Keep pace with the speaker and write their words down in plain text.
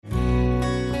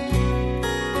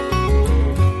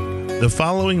The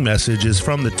following message is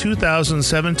from the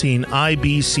 2017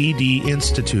 IBCD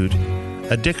Institute,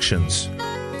 Addictions,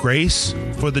 Grace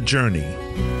for the Journey.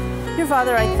 Dear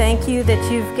Father, I thank you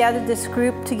that you've gathered this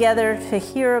group together to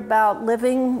hear about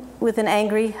living with an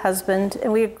angry husband,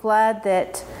 and we are glad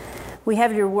that we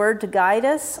have your word to guide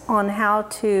us on how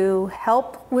to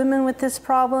help women with this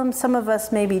problem. Some of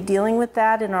us may be dealing with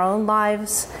that in our own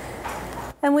lives,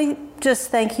 and we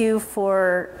just thank you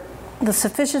for the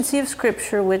sufficiency of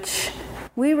Scripture, which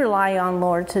we rely on,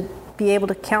 Lord, to be able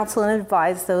to counsel and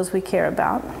advise those we care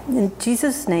about. In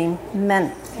Jesus' name,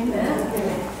 amen.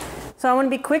 Amen. So I want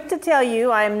to be quick to tell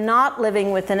you I'm not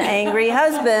living with an angry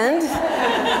husband,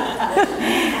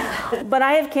 but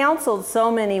I have counseled so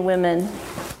many women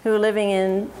who are living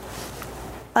in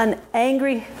an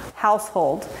angry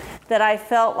household that I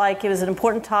felt like it was an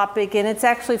important topic, and it's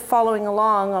actually following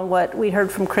along on what we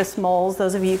heard from Chris Moles,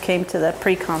 those of you who came to the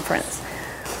pre-conference.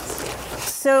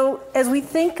 So as we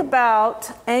think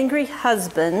about angry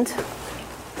husband,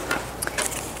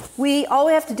 all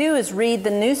we have to do is read the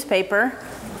newspaper.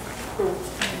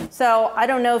 So I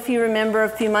don't know if you remember a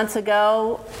few months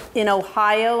ago in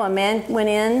Ohio, a man went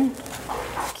in,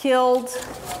 killed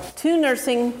 2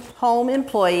 nursing home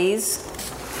employees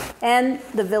and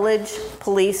the village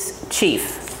police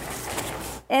chief.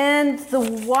 And the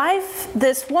wife,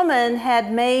 this woman,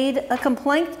 had made a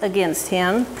complaint against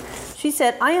him. She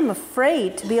said, "I am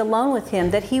afraid to be alone with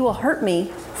him, that he will hurt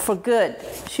me for good,"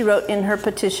 she wrote in her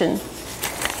petition.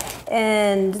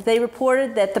 And they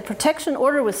reported that the protection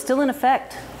order was still in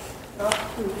effect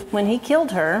when he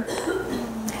killed her.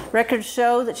 Records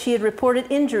show that she had reported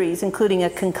injuries, including a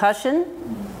concussion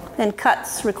and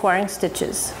cuts requiring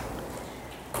stitches.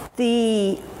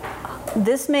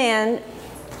 This man,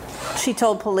 she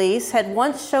told police, had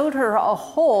once showed her a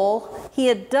hole he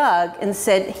had dug and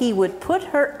said he would put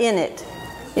her in it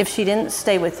if she didn't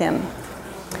stay with him.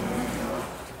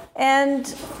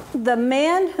 And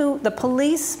the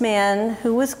policeman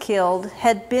who was killed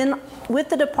had been with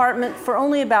the department for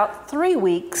only about 3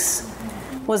 weeks,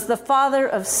 was the father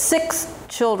of 6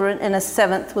 children, and a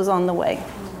 7th was on the way.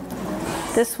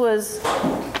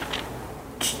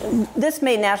 This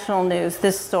made national news,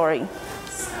 this story.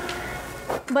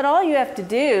 But all you have to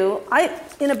do,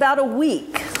 in about a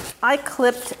week, I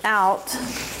clipped out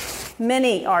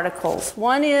many articles.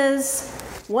 One is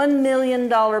 $1 million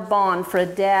bond for a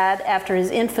dad after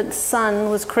his infant son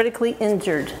was critically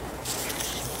injured.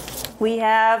 We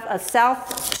have a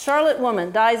South Charlotte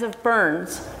woman dies of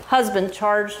burns, husband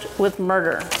charged with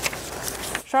murder.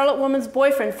 Charlotte woman's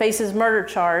boyfriend faces murder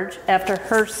charge after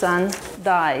her son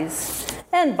dies.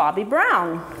 And Bobby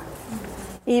Brown,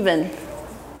 even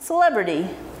celebrity.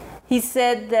 He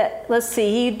said that,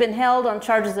 he'd been held on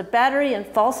charges of battery and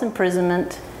false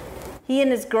imprisonment. He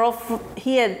and his girlfriend,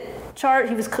 he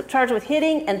was charged with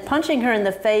hitting and punching her in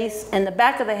the face and the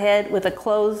back of the head with a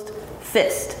closed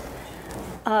fist.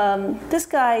 This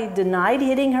guy denied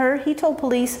hitting her. He told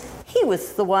police he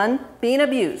was the one being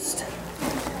abused.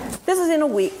 This is in a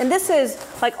week, and this is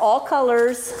like all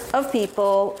colors of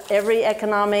people, every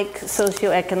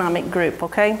socioeconomic group,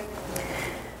 okay?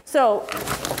 So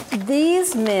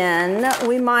these men,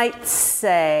 we might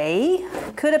say,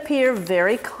 could appear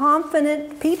very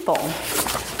confident people.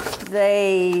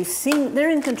 They're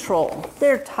in control.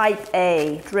 They're type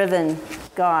A driven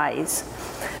guys.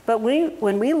 But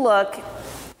when we look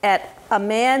at a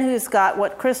man who's got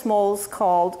what Chris Moles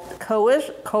called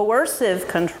coercive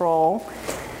control,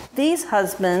 these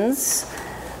husbands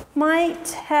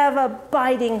might have a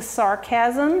biting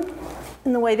sarcasm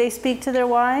in the way they speak to their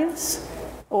wives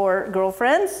or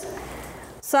girlfriends.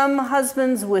 Some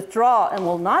husbands withdraw and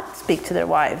will not speak to their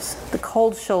wives, the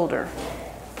cold shoulder.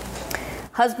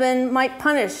 Husband might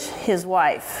punish his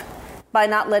wife by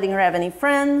not letting her have any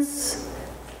friends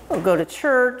or go to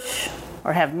church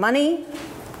or have money.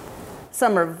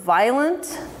 Some are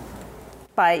violent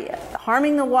by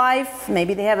harming the wife.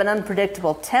 Maybe they have an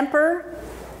unpredictable temper,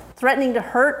 threatening to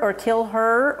hurt or kill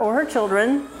her or her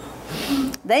children.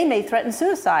 They may threaten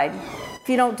suicide. If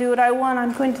you don't do what I want,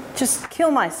 I'm going to just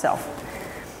kill myself.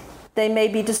 They may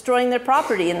be destroying their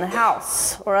property in the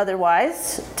house or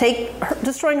otherwise,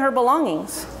 destroying her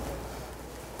belongings.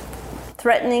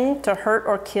 Threatening to hurt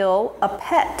or kill a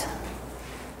pet.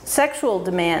 Sexual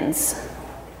demands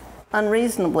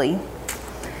unreasonably.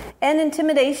 And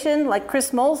intimidation, like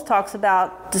Chris Moles talks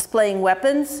about, displaying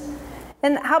weapons.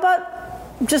 And how about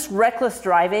just reckless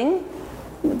driving?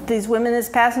 These women as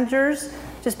passengers,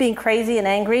 just being crazy and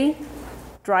angry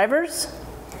drivers.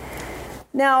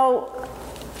 Now,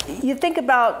 you think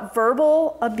about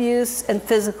verbal abuse and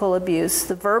physical abuse.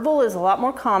 The verbal is a lot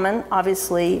more common,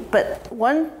 obviously, but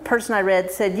one person I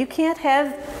read said you can't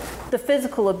have the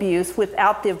physical abuse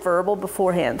without the verbal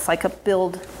beforehand. It's like it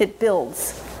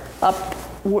builds up,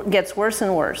 gets worse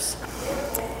and worse.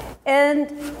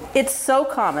 And it's so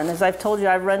common. As I've told you,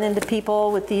 I've run into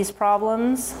people with these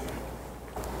problems.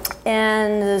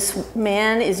 And this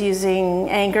man is using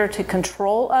anger to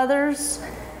control others.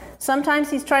 Sometimes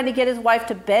he's trying to get his wife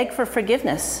to beg for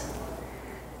forgiveness.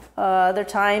 Other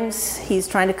times he's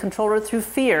trying to control her through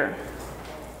fear.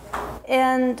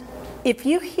 And if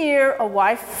you hear a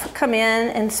wife come in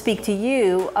and speak to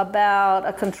you about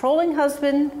a controlling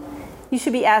husband, you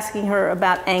should be asking her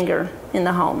about anger in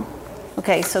the home.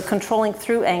 Okay, so controlling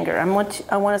through anger. I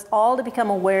want us all to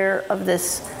become aware of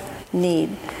this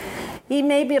need. He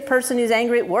may be a person who's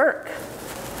angry at work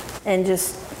and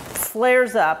just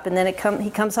flares up, and then he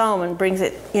comes home and brings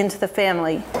it into the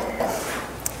family.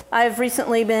 I've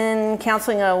recently been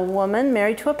counseling a woman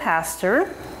married to a pastor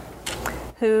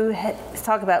who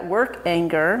talk about work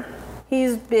anger.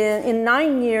 He's been, in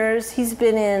 9 years, he's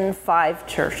been in 5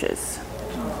 churches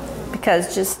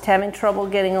because just having trouble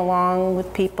getting along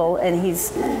with people, and he's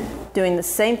doing the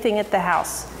same thing at the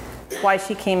house. That's why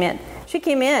she came in. She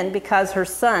came in because her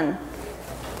son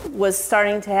was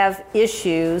starting to have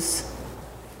issues,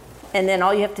 and then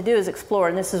all you have to do is explore,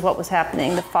 and this is what was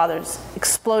happening. The father's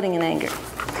exploding in anger.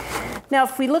 Now,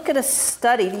 if we look at a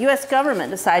study, the U.S.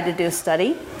 government decided to do a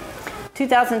study.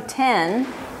 2010,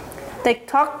 they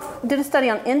did a study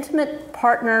on intimate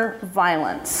partner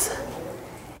violence.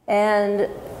 And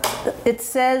it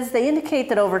says they indicate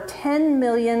that over 10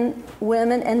 million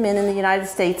women and men in the United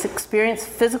States experience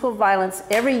physical violence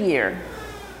every year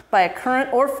by a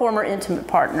current or former intimate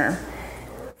partner.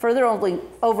 Further,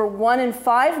 over 1 in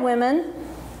 5 women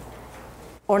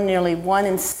or nearly 1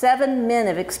 in 7 men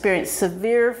have experienced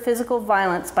severe physical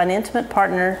violence by an intimate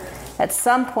partner at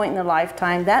some point in their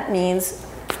lifetime. That means,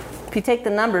 if you take the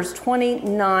numbers,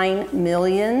 29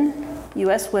 million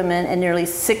U.S. women and nearly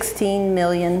 16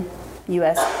 million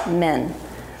U.S. men.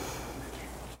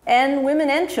 And women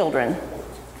and children.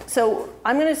 So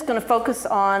I'm just going to focus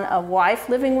on a wife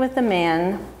living with a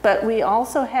man, but we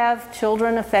also have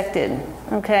children affected,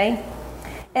 okay?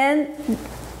 And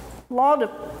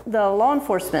the law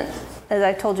enforcement, as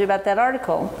I told you about that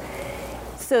article.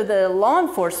 So the law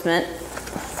enforcement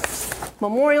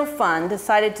Memorial Fund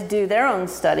decided to do their own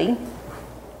study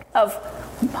of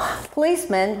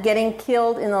policemen getting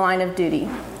killed in the line of duty.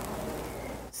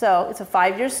 So it's a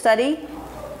 5-year study,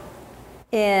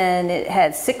 and it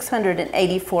had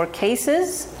 684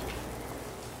 cases.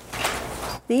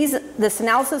 This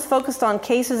analysis focused on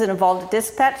cases that involved a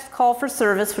dispatched call for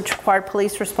service which required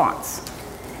police response.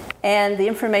 And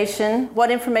what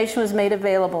information was made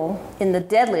available in the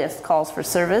deadliest calls for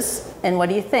service, and what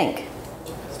do you think?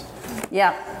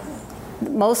 Yeah,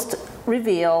 most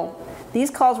reveal these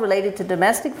calls related to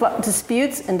domestic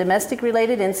disputes and domestic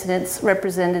related incidents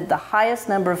represented the highest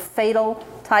number of fatal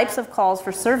types of calls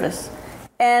for service,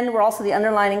 and were also the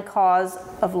underlying cause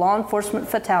of law enforcement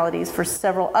fatalities for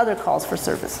several other calls for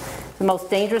service. The most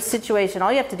dangerous situation,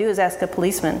 all you have to do is ask a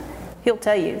policeman. He'll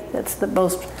tell you that's the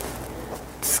most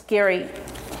scary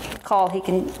call he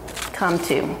can come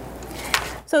to.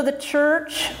 So the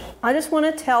church, I just want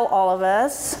to tell all of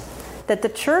us that the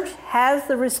church has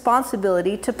the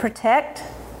responsibility to protect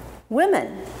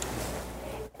women.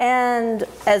 And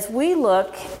as we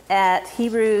look at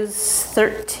Hebrews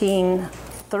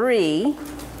 13:3,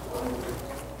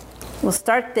 we'll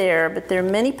start there, but there are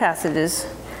many passages.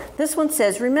 This one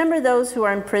says, "Remember those who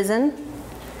are in prison,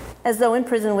 as though in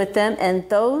prison with them, and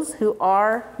those who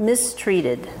are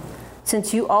mistreated,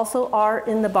 since you also are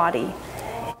in the body."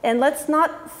 And let's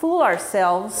not fool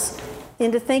ourselves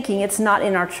into thinking it's not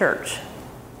in our church.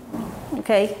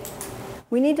 Okay?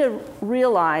 We need to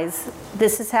realize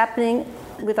this is happening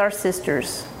with our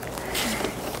sisters.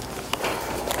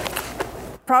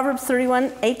 Proverbs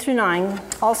 31:8-9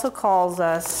 also calls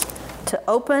us to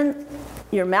open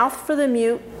your mouth for the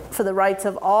mute, for the rights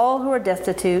of all who are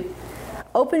destitute.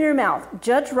 Open your mouth,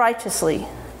 judge righteously,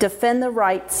 defend the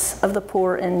rights of the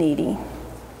poor and needy.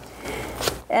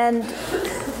 And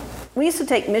we used to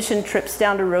take mission trips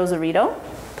down to Rosarito,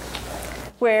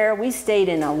 where we stayed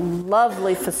in a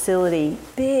lovely facility,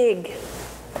 big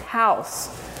house,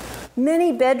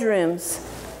 many bedrooms,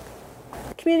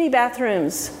 community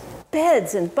bathrooms,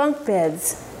 beds and bunk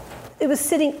beds. It was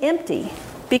sitting empty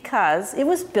because it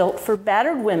was built for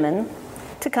battered women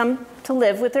to come to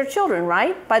live with their children,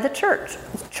 right? By the church.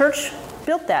 The church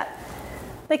built that.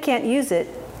 They can't use it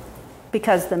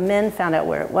because the men found out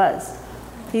where it was.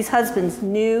 These husbands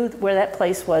knew where that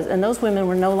place was, and those women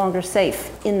were no longer safe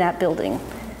in that building.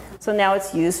 So now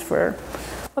it's used for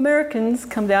Americans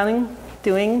come down and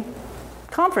doing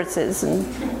conferences and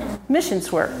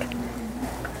missions work.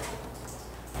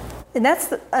 And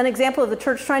that's an example of the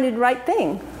church trying to do the right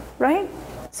thing, right?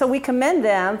 So we commend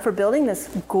them for building this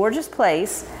gorgeous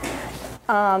place,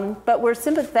 but we're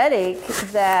sympathetic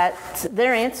that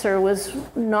their answer was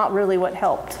not really what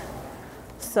helped.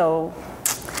 So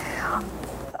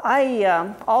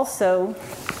I also,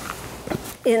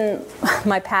 in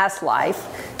my past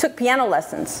life, took piano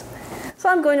lessons. So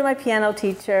I'm going to my piano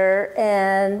teacher,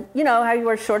 and you know how you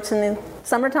wear shorts in the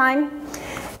summertime?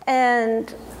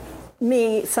 And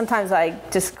sometimes I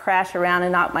just crash around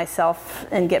and knock myself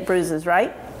and get bruises,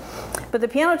 right? But the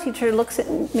piano teacher looks at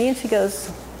me and she goes,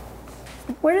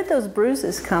 "Where did those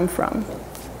bruises come from?"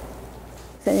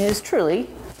 And it was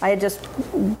truly, I had just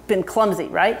been clumsy,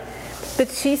 right? But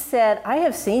she said, "I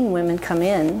have seen women come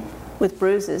in with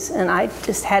bruises, and I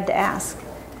just had to ask."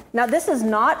 Now, this is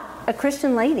not a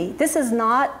Christian lady. This is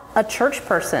not a church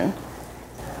person.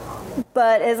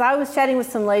 But as I was chatting with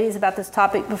some ladies about this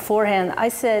topic beforehand,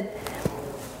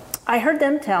 I heard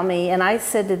them tell me, and I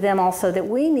said to them also, that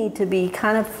we need to be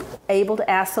kind of able to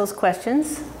ask those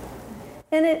questions.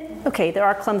 And there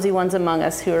are clumsy ones among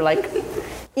us who are like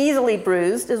easily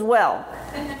bruised as well.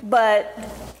 But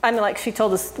I mean, like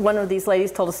one of these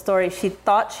ladies told a story. She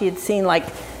thought she had seen like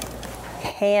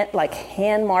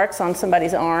hand marks on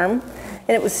somebody's arm,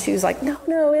 and she was like,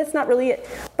 no, it's not really it.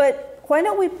 But why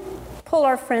don't we pull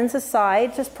our friends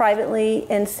aside just privately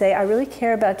and say, "I really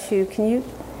care about you.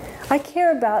 I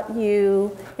care about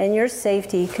you and your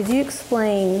safety. Could you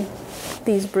explain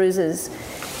these bruises?"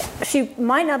 She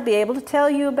might not be able to tell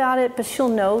you about it, but she'll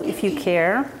know if you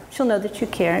care. She'll know that you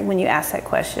care when you ask that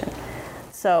question.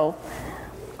 So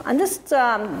I'm just,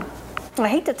 I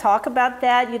hate to talk about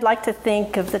that. You'd like to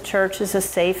think of the church as a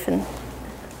safe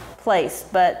place,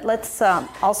 but let's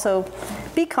also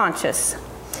be conscious.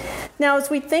 Now,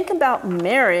 as we think about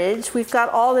marriage, we've got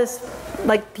all this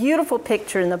beautiful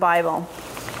picture in the Bible.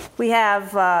 We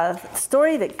have a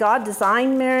story that God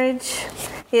designed marriage.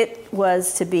 It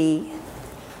was to be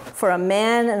for a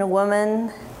man and a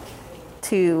woman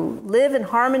to live in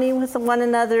harmony with one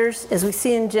another, as we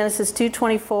see in Genesis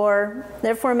 2:24.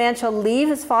 "Therefore a man shall leave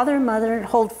his father and mother and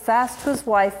hold fast to his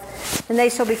wife, and they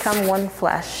shall become one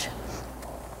flesh."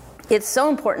 It's so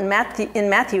important. In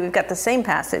Matthew, we've got the same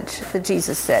passage that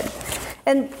Jesus said.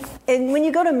 And when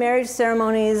you go to marriage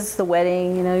ceremonies, the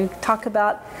wedding, you talk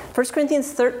about 1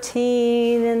 Corinthians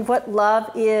 13 and what love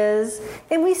is.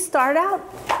 And these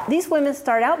women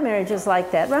start out marriages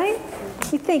like that, right?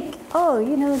 You think,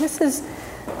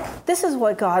 this is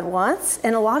what God wants.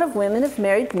 And a lot of women have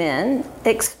married men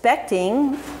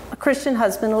expecting a Christian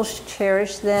husband will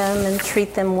cherish them and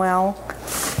treat them well.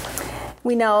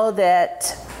 We know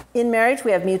that in marriage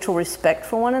we have mutual respect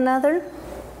for one another.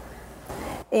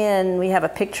 And we have a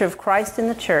picture of Christ in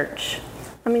the church.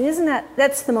 I mean,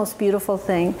 that's the most beautiful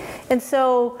thing. And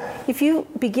so if you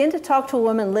begin to talk to a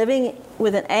woman living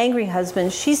with an angry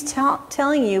husband, she's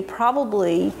telling you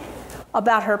probably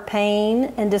about her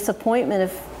pain and disappointment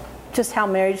of just how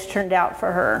marriage turned out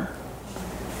for her.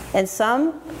 And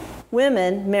some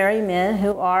women marry men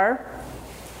who are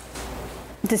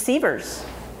deceivers.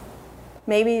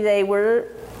 Maybe they were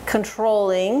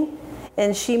controlling,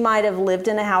 and she might have lived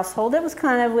in a household that was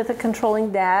kind of with a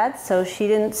controlling dad, so she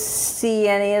didn't see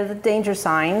any of the danger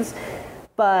signs,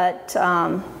 but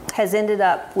has ended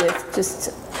up with just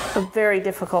a very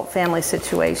difficult family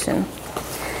situation.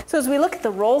 So as we look at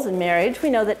the roles in marriage, we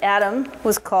know that Adam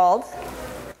was called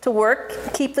to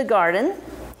work, keep the garden.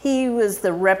 He was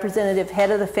the representative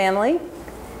head of the family,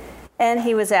 and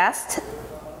he was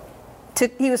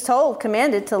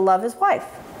commanded to love his wife,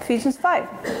 Ephesians 5.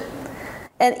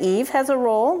 And Eve has a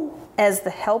role as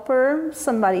the helper,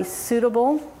 somebody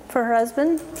suitable for her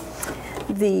husband.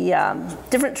 The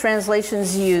different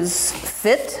translations use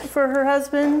fit for her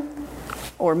husband,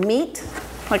 or meet,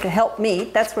 like a help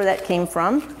meet. That's where that came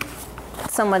from.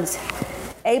 Someone's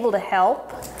able to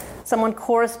help, someone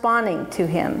corresponding to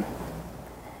him.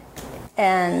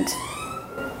 And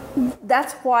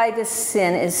that's why this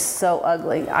sin is so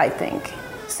ugly, I think.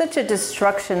 Such a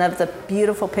destruction of the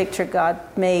beautiful picture God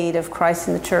made of Christ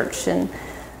in the church and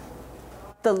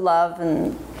the love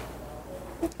and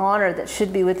honor that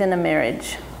should be within a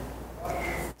marriage.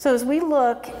 So as we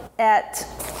look at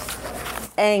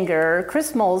anger,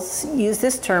 Chris Moles used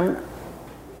this term,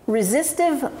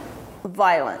 resistive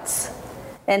violence.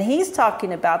 And he's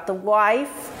talking about the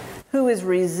wife who is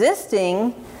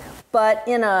resisting, but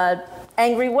in an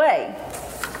angry way.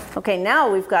 Okay, now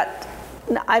we've got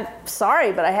I'm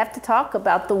sorry, but I have to talk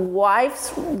about the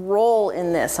wife's role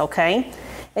in this, okay?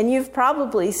 And you've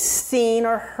probably seen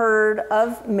or heard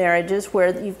of marriages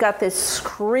where you've got this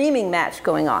screaming match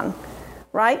going on,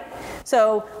 right?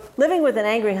 So living with an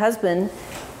angry husband,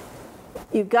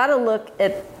 you've got to look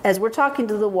at, as we're talking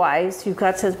to the wives, you've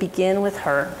got to begin with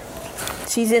her.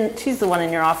 She's the one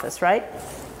in your office, right?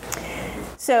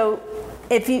 So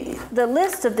the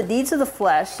list of the deeds of the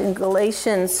flesh in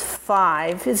Galatians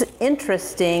 5 is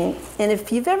interesting. And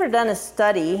if you've ever done a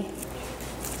study,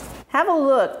 have a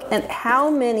look at how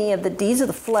many of the deeds of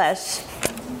the flesh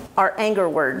are anger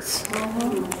words.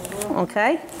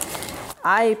 Okay?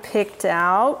 I picked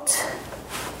out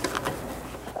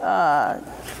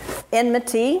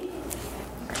enmity,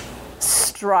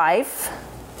 strife,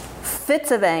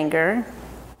 fits of anger,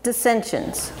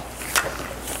 dissensions.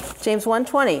 James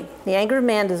 1:20, the anger of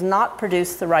man does not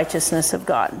produce the righteousness of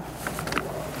God.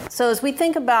 So as we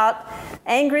think about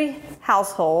angry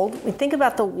household, we think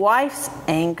about the wife's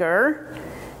anger,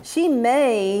 she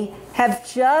may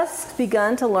have just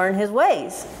begun to learn his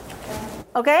ways.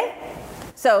 Okay?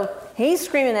 So he's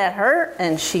screaming at her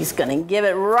and she's going to give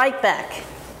it right back.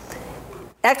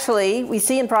 Actually, we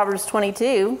see in Proverbs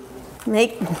 22,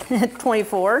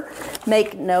 24,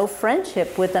 make no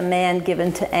friendship with a man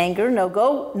given to anger, nor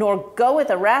go with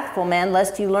a wrathful man,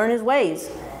 lest you learn his ways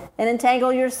and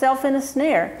entangle yourself in a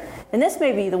snare. And this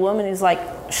may be the woman who's like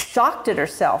shocked at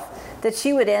herself that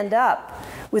she would end up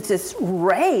with this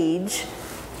rage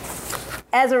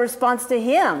as a response to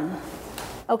him.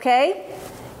 Okay?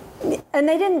 And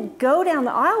they didn't go down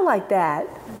the aisle like that.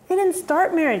 They didn't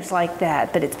start marriage like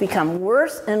that, but it's become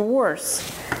worse and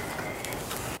worse.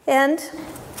 And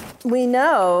we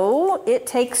know it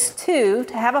takes two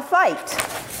to have a fight.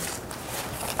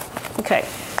 Okay.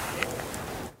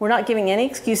 We're not giving any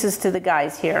excuses to the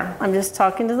guys here. I'm just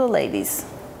talking to the ladies.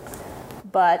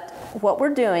 But what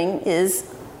we're doing is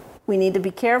we need to be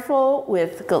careful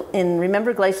with, and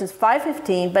remember Galatians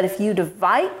 5:15, but if you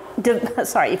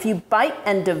if you bite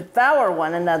and devour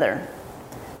one another,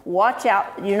 watch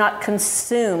out you're not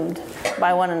consumed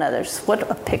by one another's. What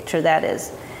a picture that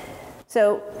is.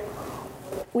 So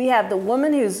we have the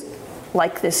woman who's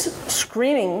like this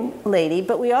screaming lady,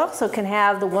 but we also can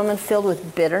have the woman filled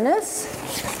with bitterness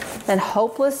and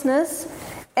hopelessness.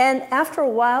 And after a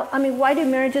while, I mean, why do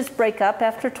marriages break up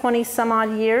after 20 some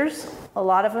odd years? A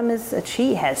lot of them is that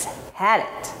she has had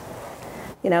it.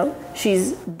 You know,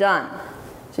 she's done.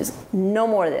 She's no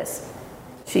more of this.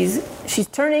 She's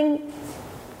turning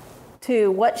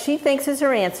to what she thinks is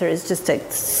her answer is just to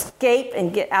escape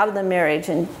and get out of the marriage,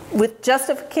 and with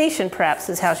justification perhaps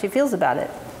is how she feels about it.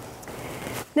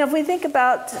 Now if we think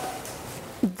about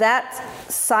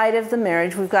that side of the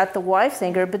marriage, we've got the wife's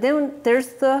anger, but then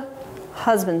there's the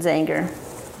husband's anger.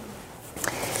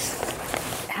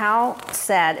 How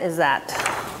sad is that?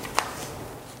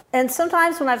 And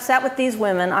sometimes when I've sat with these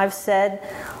women, I've said,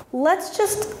 let's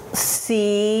just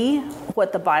see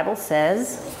what the Bible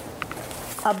says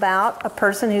about a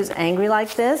person who's angry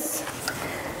like this.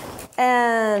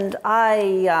 And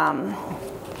I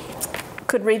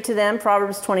could read to them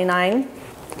Proverbs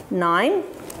 29:9.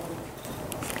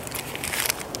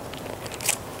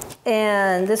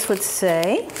 And this would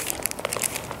say,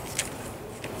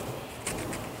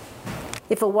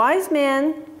 if a wise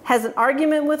man has an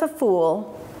argument with a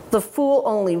fool, the fool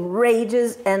only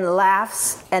rages and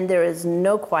laughs, and there is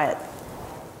no quiet.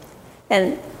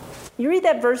 And you read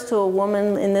that verse to a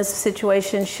woman in this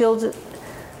situation, she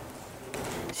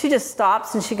just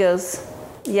stops and she goes,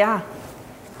 yeah,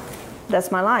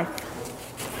 that's my life.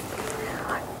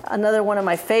 Another one of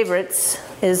my favorites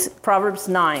is Proverbs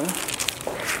 9.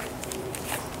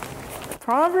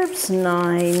 Proverbs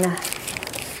 9,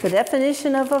 the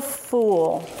definition of a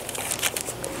fool.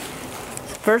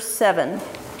 Verse 7.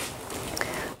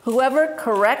 Whoever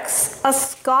corrects a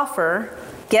scoffer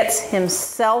gets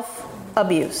himself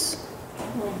abuse.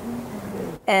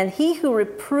 And he who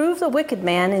reproves a wicked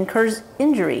man incurs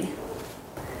injury.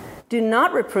 Do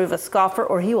not reprove a scoffer,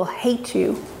 or he will hate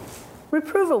you.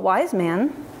 Reprove a wise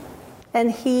man,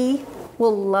 and he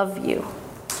will love you.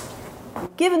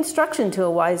 Give instruction to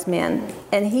a wise man,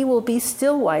 and he will be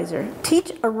still wiser.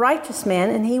 Teach a righteous man,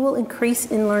 and he will increase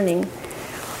in learning.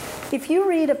 If you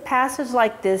read a passage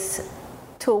like this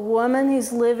to a woman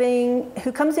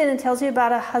who comes in and tells you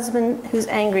about a husband who's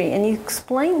angry, and you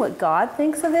explain what God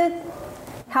thinks of it,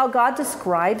 how God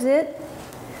describes it,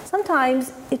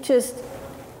 sometimes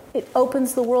it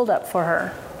opens the world up for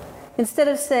her. Instead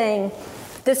of saying,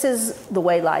 this is the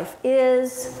way life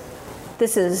is,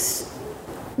 this is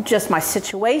just my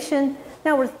situation,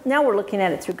 now we're looking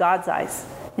at it through God's eyes.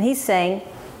 And he's saying,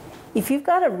 if you've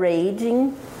got a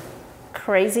raging,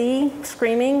 crazy,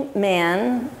 screaming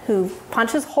man who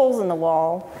punches holes in the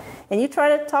wall, and you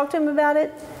try to talk to him about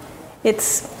it,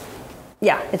 it's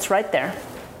right there.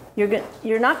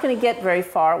 You're not going to get very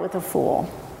far with a fool.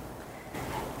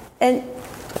 And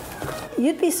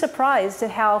you'd be surprised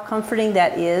at how comforting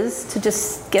that is to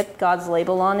just get God's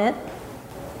label on it.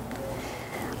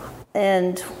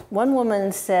 And one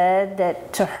woman said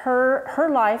that to her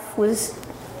life was,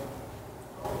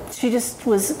 she just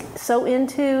was so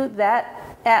into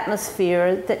that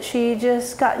atmosphere that she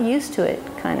just got used to it,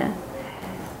 kind of.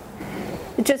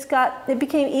 It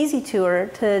became easy to her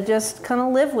to just kind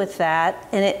of live with that,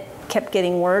 and it kept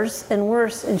getting worse and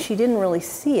worse, and she didn't really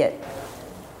see it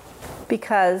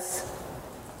because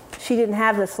she didn't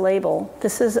have this label.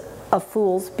 This is a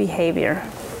fool's behavior.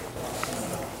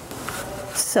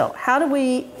 So how do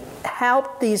we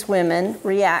help these women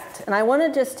react? And I want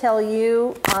to just tell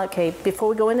you, before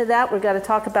we go into that, we've got to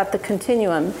talk about the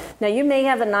continuum. Now, you may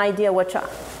have an idea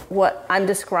what I'm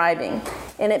describing,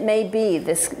 and it may be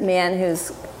this man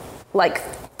who's like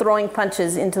throwing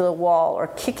punches into the wall or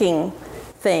kicking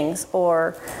things,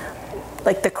 or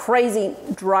like the crazy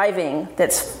driving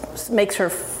that makes her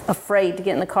afraid to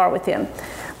get in the car with him.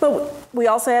 But we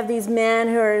also have these men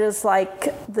who are just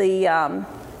like the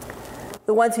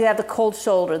ones who have the cold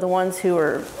shoulder, the ones who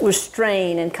are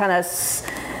restrained and kind of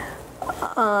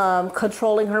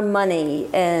controlling her money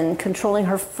and controlling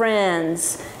her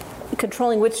friends,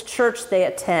 controlling which church they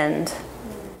attend.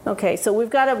 Okay, so we've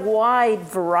got a wide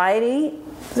variety.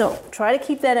 So try to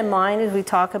keep that in mind as we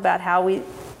talk about how we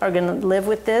are going to live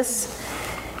with this.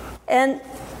 And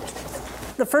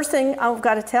the first thing I've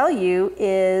got to tell you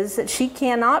is that she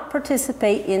cannot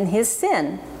participate in his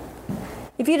sin.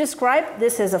 If you describe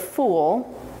this as a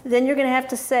fool, then you're going to have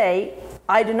to say,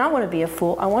 I do not want to be a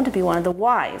fool. I want to be one of the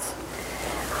wise.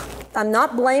 I'm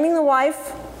not blaming the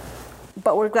wife,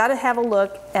 but we've got to have a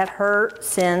look at her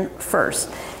sin first.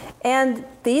 And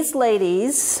these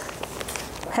ladies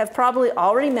have probably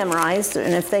already memorized,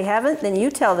 and if they haven't, then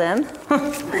you tell them.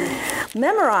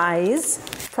 Memorize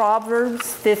Proverbs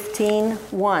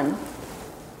 15:1.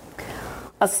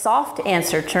 A soft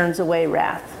answer turns away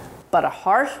wrath, but a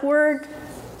harsh word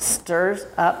stirs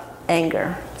up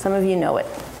anger. Some of you know it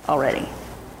already.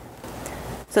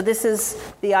 So this is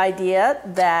the idea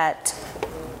that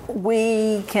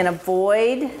we can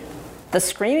avoid the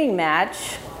screaming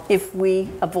match if we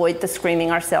avoid the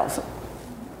screaming ourselves.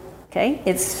 Okay?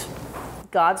 It's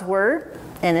God's word,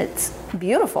 and it's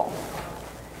beautiful.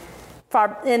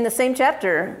 In the same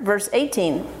chapter, verse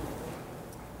 18,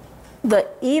 the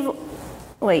evil...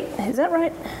 Wait, is that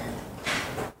right?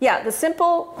 Yeah, the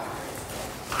simple...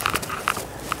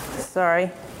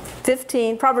 Sorry.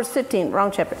 Proverbs 15,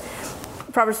 wrong chapter.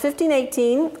 Proverbs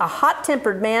 15:18, a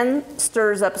hot-tempered man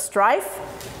stirs up strife,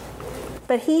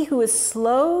 but he who is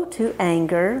slow to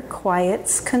anger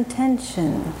quiets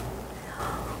contention.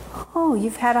 Oh,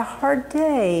 you've had a hard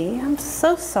day. I'm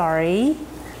so sorry.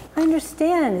 I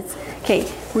understand.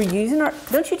 We're using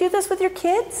don't you do this with your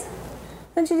kids?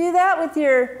 Don't you do that with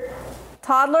your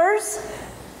toddlers?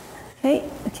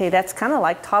 Okay, that's kind of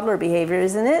like toddler behavior,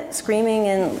 isn't it? Screaming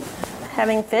and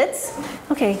having fits.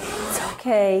 Okay, it's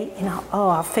okay.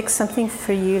 I'll fix something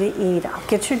for you to eat. I'll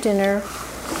get your dinner.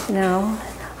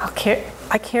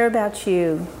 I care about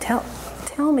you.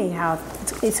 Tell me how.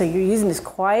 So you're using this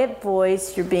quiet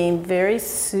voice. You're being very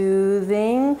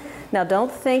soothing. Now,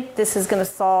 don't think this is going to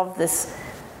solve this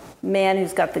man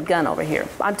who's got the gun over here.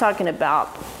 I'm talking about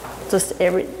just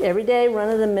every day,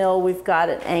 run-of-the-mill, we've got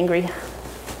an angry,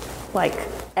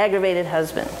 aggravated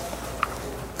husband.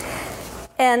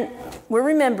 And we're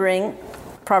remembering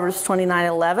Proverbs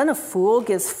 29:11, a fool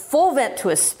gives full vent to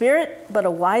his spirit, but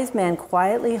a wise man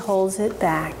quietly holds it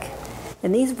back.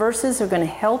 And these verses are going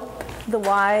to help the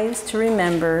wise to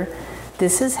remember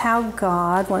this is how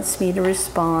God wants me to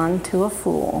respond to a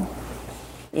fool.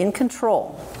 In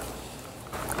control.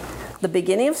 The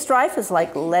beginning of strife is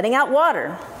like letting out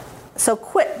water. So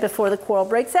quit before the quarrel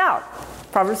breaks out.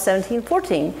 Proverbs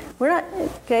 17:14. We're not,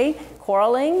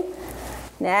 quarreling,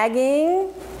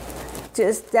 nagging,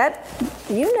 just that,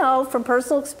 from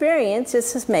personal experience,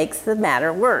 this just makes the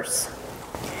matter worse.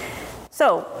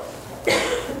 So,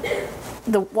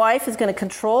 the wife is going to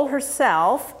control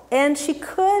herself, and she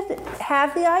could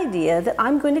have the idea that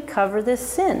I'm going to cover this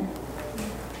sin.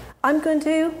 I'm going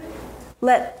to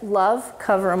let love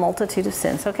cover a multitude of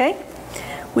sins, okay?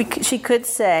 She could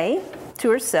say to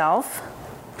herself,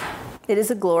 it is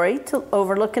a glory to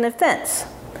overlook an offense.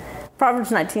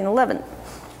 Proverbs 19:11.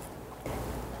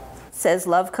 says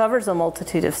love covers a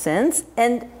multitude of sins.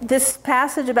 And this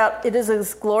passage about it is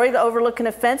His glory to overlook an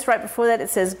offense, right before that it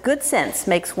says good sense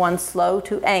makes one slow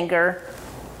to anger, ...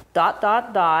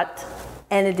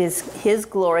 and it is His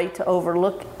glory to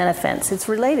overlook an offense. It's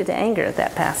related to anger,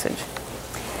 that passage.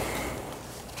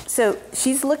 So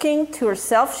she's looking to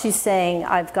herself. She's saying,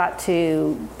 I've got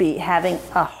to be having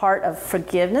a heart of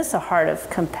forgiveness, a heart of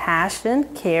compassion,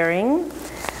 caring.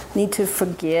 Need to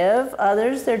forgive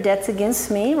others their debts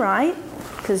against me, right?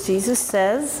 Because Jesus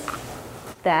says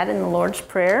that in the Lord's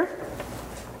Prayer.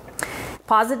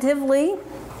 Positively,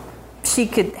 she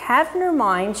could have in her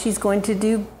mind she's going to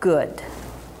do good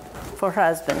for her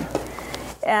husband.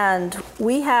 And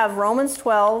we have Romans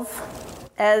 12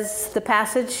 as the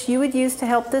passage you would use to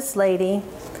help this lady.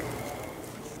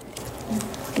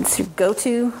 Let's go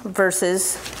to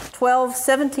verses 12,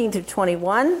 17 to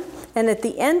 21. And at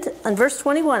the end, in verse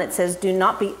 21, it says, do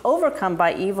not be overcome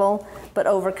by evil, but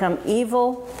overcome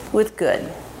evil with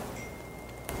good.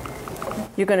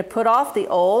 You're going to put off the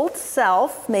old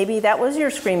self, maybe that was your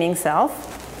screaming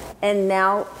self, and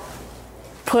now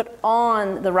put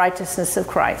on the righteousness of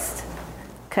Christ.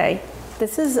 Okay?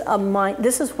 This is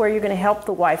where you're going to help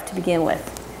the wife to begin with.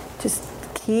 Just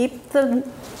keep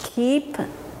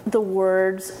the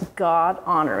words God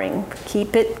honoring.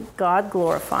 Keep it God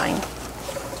glorifying.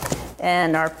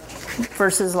 And our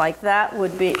verses like that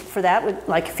would be,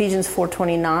 like Ephesians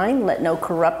 4:29, let no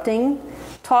corrupting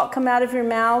talk come out of your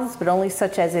mouths, but only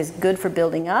such as is good for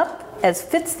building up, as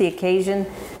fits the occasion,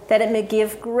 that it may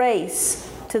give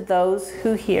grace to those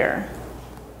who hear.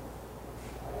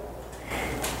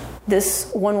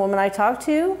 This one woman I talked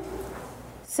to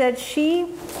said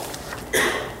she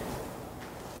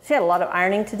had a lot of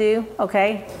ironing to do,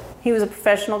 okay? He was a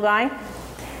professional guy.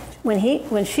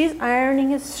 When she's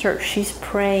ironing his shirt, she's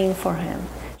praying for him.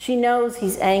 She knows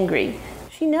he's angry.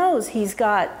 She knows he's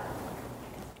got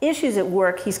issues at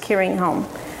work he's carrying home.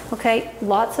 Okay,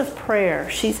 lots of prayer.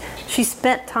 She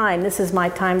spent time. This is my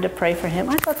time to pray for him.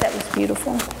 I thought that was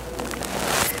beautiful.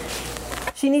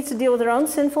 She needs to deal with her own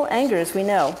sinful anger, as we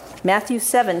know. Matthew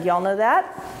 7, do y'all know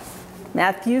that?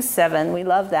 Matthew 7, we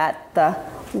love that.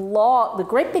 The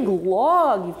great big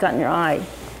log you've got in your eye.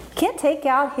 You can't take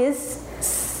out his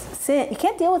sin. You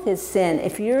can't deal with his sin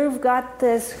if you've got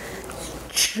this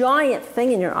giant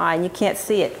thing in your eye and you can't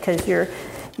see it because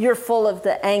you're full of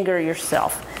the anger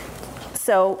yourself.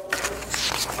 So,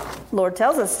 Lord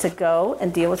tells us to go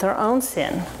and deal with our own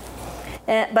sin.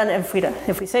 But if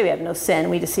we say we have no sin,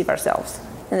 we deceive ourselves,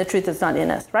 and the truth is not in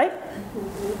us, right?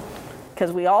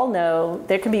 Because we all know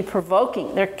there can be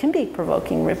provoking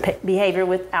behavior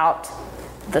without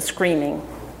the screaming.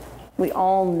 We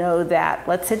all know that.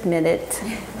 Let's admit it.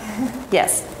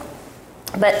 Yes.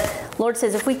 But Lord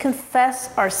says if we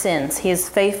confess our sins, He is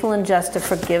faithful and just to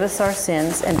forgive us our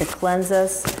sins and to cleanse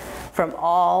us from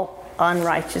all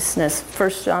unrighteousness. 1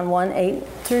 John 1, 8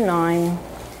 through 9.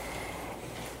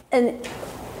 And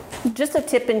just a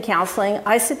tip in counseling,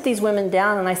 I sit these women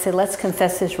down and I say, let's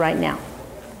confess this right now.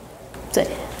 Say,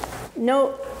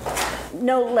 no,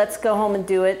 let's go home and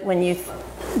do it when you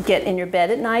get in your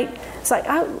bed at night. It's like,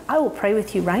 I will pray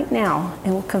with you right now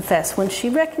and we'll confess. When she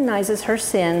recognizes her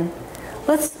sin,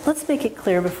 let's make it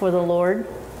clear before the Lord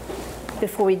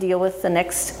before we deal with the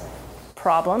next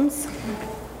problems.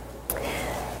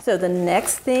 So the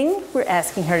next thing we're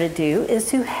asking her to do is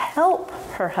to help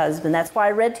her husband. That's why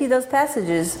I read to you those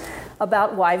passages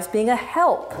about wives being a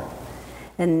help.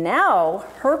 And now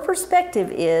her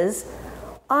perspective is,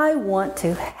 I want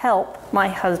to help my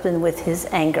husband with his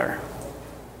anger.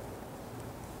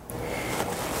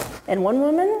 And one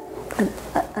woman,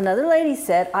 another lady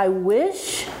said, I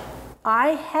wish I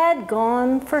had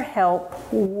gone for help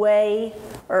way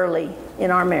early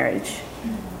in our marriage.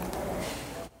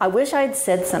 I wish I had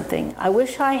said something. I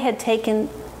wish I had taken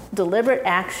deliberate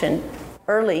action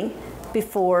early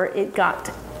before it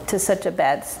got to such a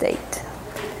bad state.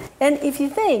 And if you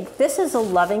think, this is a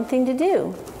loving thing to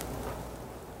do,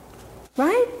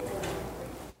 right?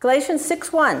 Galatians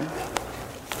 6:1.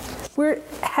 We're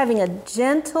having a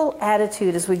gentle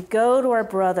attitude as we go to our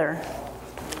brother,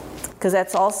 because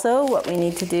that's also what we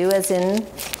need to do, as in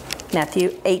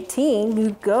Matthew 18,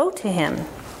 you go to him.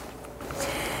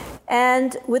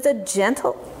 And with a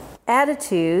gentle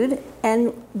attitude,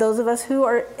 and those of us who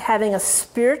are having a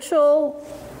spiritual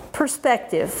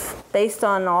perspective based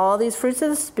on all these fruits of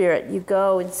the Spirit, you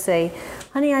go and say,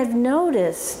 honey, I've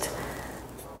noticed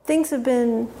things have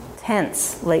been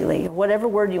tense lately, whatever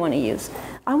word you want to use.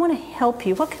 I want to help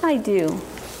you. What can I do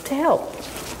to help?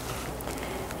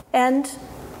 And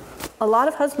a lot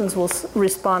of husbands will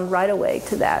respond right away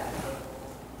to that.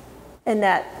 And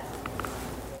that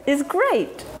is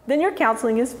great. then your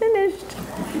counseling is finished.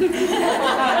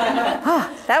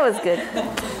 That was good.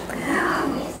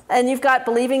 And you've got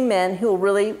believing men who will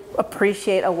really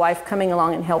appreciate a wife coming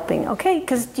along and helping. Okay,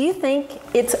 because do you think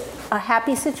it's a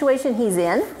happy situation he's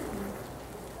in?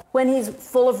 When he's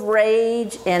full of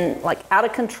rage and like out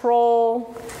of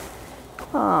control,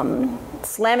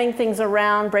 slamming things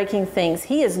around, breaking things,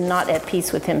 he is not at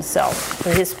peace with himself,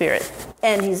 with his spirit.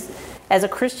 And as a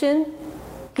Christian,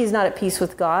 he's not at peace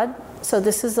with God. So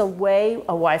this is a way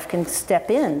a wife can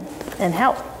step in and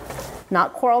help.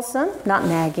 Not quarrelsome, not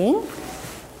nagging,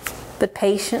 but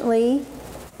patiently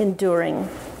enduring.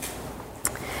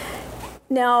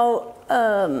 Now,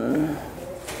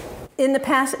 in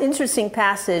the interesting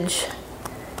passage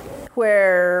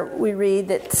where we read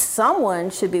that someone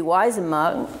should be wise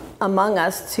among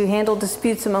us to handle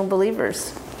disputes among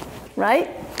believers, right?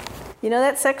 You know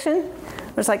that section?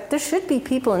 Where it's like, there should be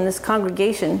people in this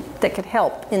congregation that could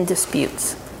help in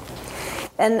disputes.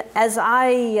 And as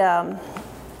I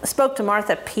spoke to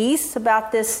Martha Peace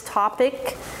about this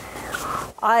topic,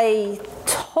 I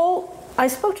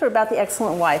spoke to her about The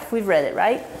Excellent Wife. We've read it,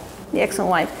 right? The Excellent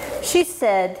Wife. She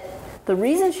said the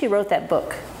reason she wrote that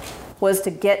book was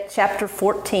to get chapter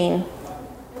 14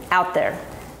 out there.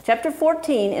 Chapter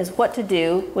 14 is what to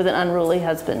do with an unruly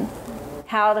husband,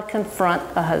 how to confront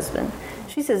a husband.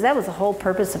 She says, that was the whole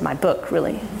purpose of my book,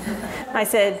 really. I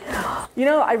said,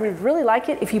 I would really like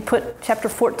it if you put chapter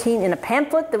 14 in a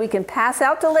pamphlet that we can pass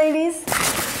out to ladies,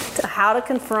 to how to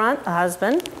confront a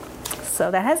husband. So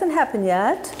that hasn't happened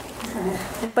yet.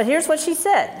 But here's what she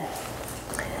said.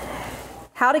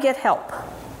 How to get help.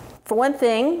 For one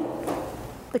thing,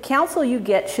 the counsel you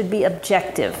get should be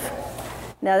objective.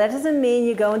 Now, that doesn't mean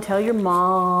you go and tell your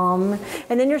mom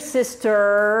and then your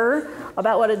sister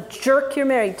about what a jerk you're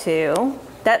married to.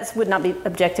 That would not be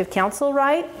objective counsel,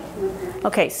 right?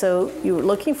 Okay, so you're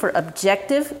looking for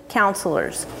objective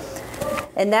counselors.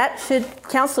 And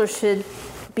counselor should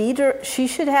be, she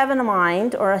should have in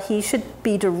mind, or he should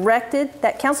be directed,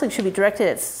 that counseling should be directed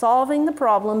at solving the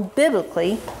problem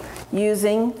biblically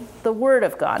using the Word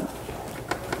of God.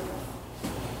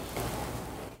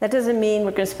 That doesn't mean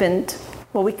we're going to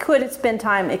we could spend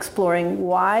time exploring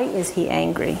why is he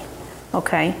angry,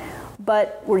 okay?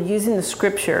 But we're using the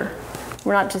Scripture.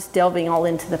 We're not just delving all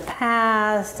into the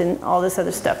past and all this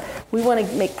other stuff. We want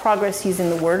to make progress using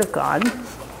the Word of God.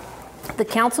 The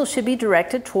counsel should be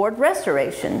directed toward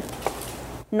restoration,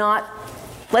 not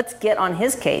let's get on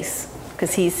his case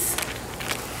because he's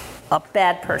a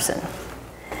bad person.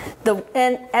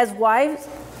 And as wives,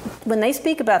 when they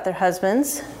speak about their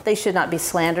husbands, they should not be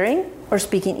slandering or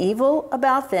speaking evil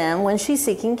about them when she's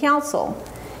seeking counsel.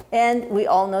 And we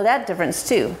all know that difference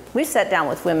too. We've sat down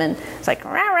with women, it's like,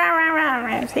 rah, rah, rah, rah,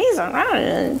 rah, he's a rah,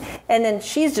 and then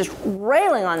she's just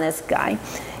railing on this guy.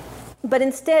 But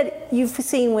instead, you've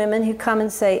seen women who come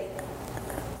and say,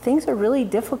 things are really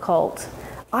difficult.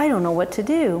 I don't know what to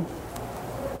do.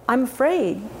 I'm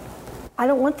afraid. I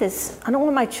don't want this. I don't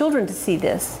want my children to see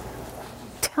this.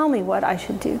 Tell me what I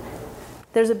should do.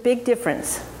 There's a big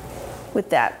difference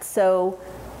with that. So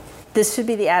this should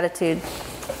be the attitude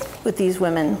with these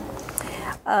women.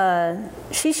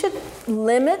 She should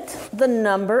limit the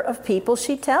number of people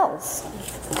she tells.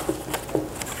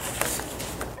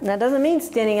 And that doesn't mean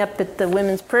standing up at the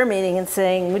women's prayer meeting and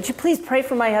saying, would you please pray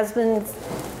for my husband?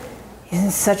 He's in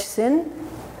such sin.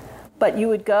 But you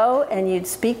would go and you'd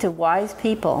speak to wise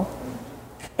people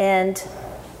and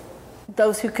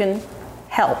those who can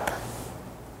help.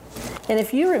 And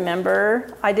if you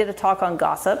remember, I did a talk on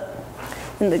gossip.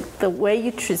 And the way you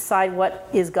decide what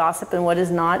is gossip and what is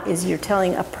not is you're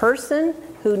telling a person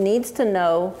who needs to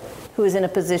know who is in a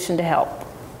position to help.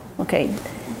 Okay.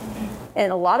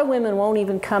 And a lot of women won't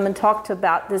even come and talk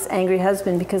about this angry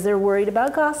husband because they're worried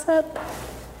about gossip.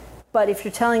 But if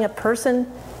you're telling a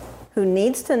person who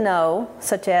needs to know,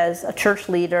 such as a church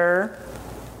leader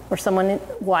or someone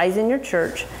wise in your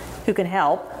church who can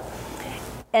help,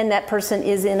 and that person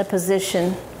is in a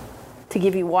position to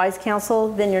give you wise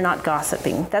counsel, then you're not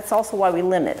gossiping. That's also why we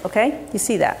limit, okay? You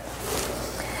see that.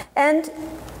 And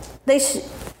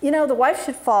the wife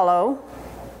should follow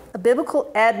a biblical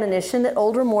admonition that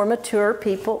older, more mature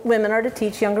women are to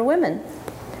teach younger women.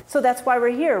 So that's why we're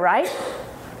here, right?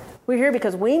 We're here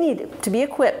because we need to be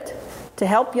equipped to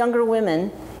help younger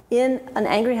women in an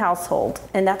angry household,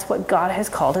 and that's what God has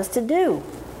called us to do.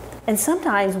 And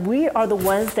sometimes we are the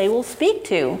ones they will speak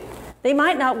to. They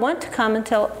might not want to come and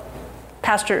tell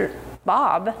Pastor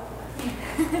Bob,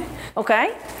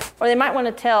 okay? Or they might want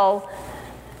to tell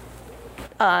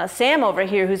Sam over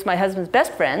here, who's my husband's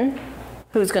best friend,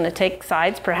 who's going to take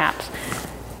sides perhaps.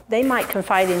 They might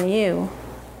confide in you.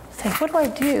 Say, what do I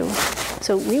do? So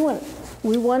So we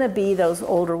want to be those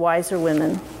older, wiser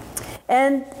women.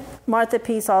 And Martha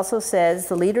Peace also says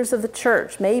the leaders of the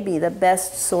church may be the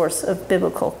best source of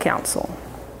biblical counsel.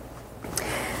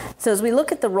 So as we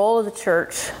look at the role of the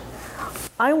church,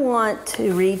 I want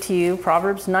to read to you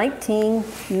Proverbs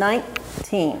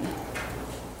 19:19.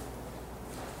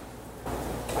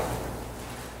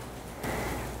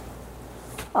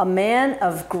 A man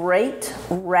of great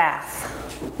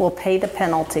wrath will pay the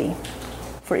penalty,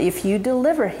 for if you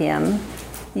deliver him,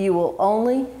 you will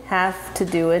only have to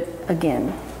do it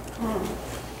again.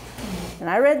 And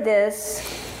I read this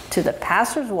to the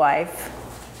pastor's wife,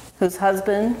 whose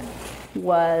husband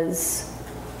was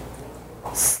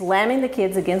slamming the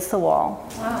kids against the wall.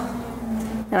 Wow.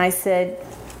 And I said,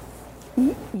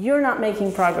 you're not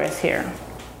making progress here.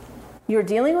 You're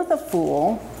dealing with a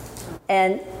fool,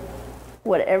 and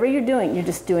whatever you're doing, you're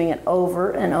just doing it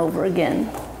over and over again.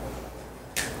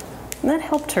 And that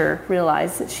helped her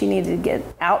realize that she needed to get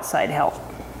outside help.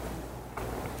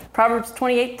 Proverbs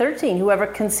 28:13, whoever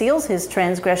conceals his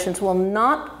transgressions will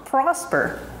not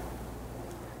prosper.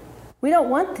 We don't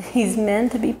want these men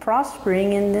to be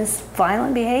prospering in this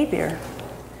violent behavior.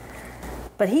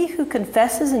 But he who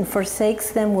confesses and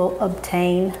forsakes them will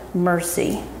obtain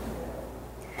mercy.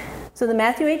 So the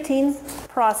Matthew 18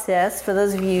 process, for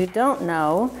those of you who don't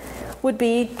know, would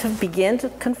be to begin to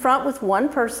confront with one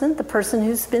person. The person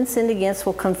who's been sinned against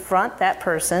will confront that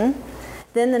person.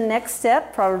 Then the next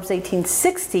step, Proverbs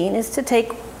 18:16, is to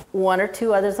take one or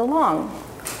two others along.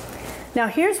 Now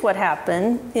here's what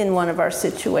happened in one of our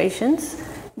situations,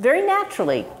 very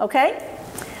naturally, okay?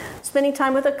 Spending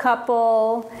time with a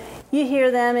couple, you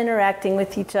hear them interacting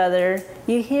with each other,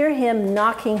 you hear him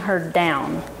knocking her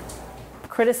down,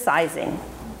 criticizing.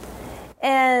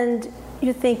 And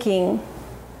you're thinking,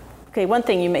 okay, one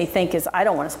thing you may think is, I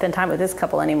don't want to spend time with this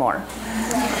couple anymore.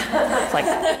 It's like,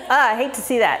 I hate to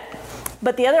see that.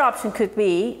 But the other option could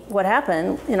be, what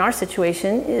happened in our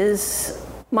situation is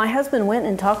my husband went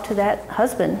and talked to that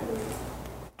husband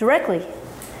directly.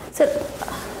 Said,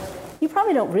 you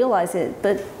probably don't realize it,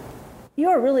 but you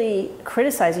are really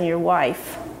criticizing your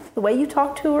wife, the way you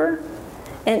talk to her,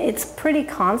 and it's pretty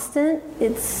constant.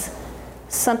 It's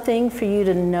something for you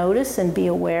to notice and be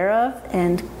aware of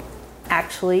and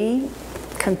actually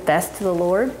confess to the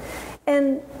Lord.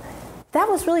 And that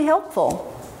was really helpful.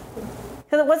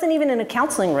 Because it wasn't even in a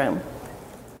counseling room.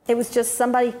 It was just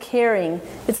somebody caring.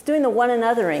 It's doing the one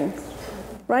anothering,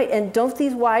 right? And don't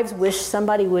these wives wish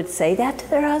somebody would say that to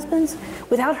their husbands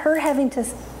without her having to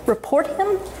report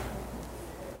him?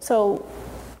 So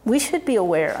we should be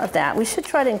aware of that. We should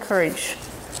try to encourage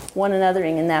one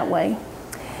anothering in that way.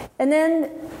 And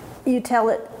then you tell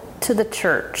it to the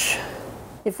church.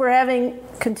 If we're having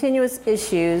continuous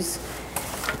issues,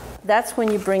 that's when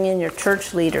you bring in your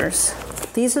church leaders.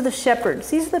 These are the shepherds.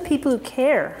 These are the people who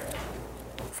care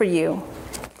for you.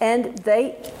 And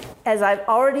they, as I've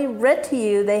already read to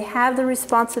you, they have the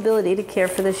responsibility to care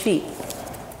for the sheep.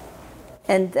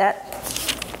 And that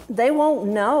they won't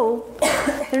know.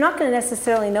 They're not going to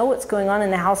necessarily know what's going on in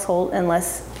the household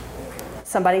unless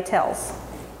somebody tells.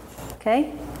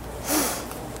 Okay?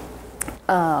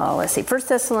 Let's see. 1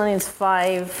 Thessalonians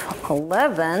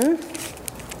 5:11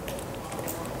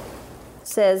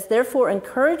 says, therefore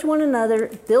encourage one another,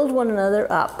 build one another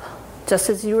up, just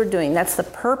as you were doing. That's the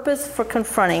purpose for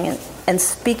confronting and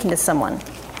speaking to someone.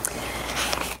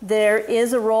 There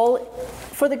is a role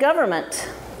for the government.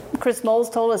 Chris Moles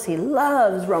told us he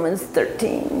loves Romans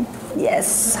 13.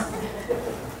 Yes.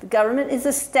 The government is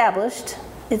established,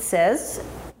 it says,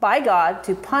 by God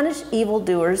to punish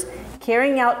evildoers,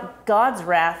 carrying out God's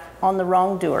wrath on the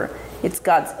wrongdoer. It's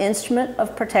God's instrument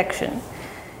of protection.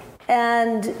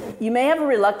 And you may have a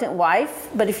reluctant wife,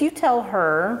 but if you tell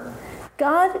her,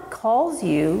 God calls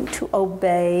you to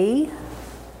obey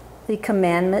the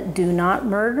commandment, do not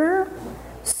murder.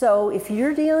 So if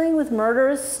you're dealing with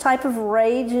murderous type of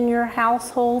rage in your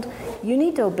household, you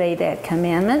need to obey that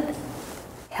commandment.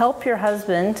 Help your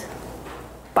husband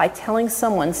by telling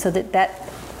someone so that that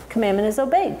commandment is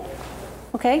obeyed.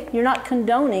 Okay? You're not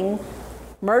condoning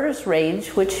murderous rage,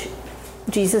 which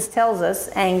Jesus tells us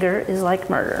anger is like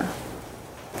murder.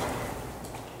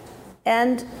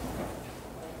 And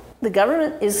the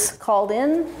government is called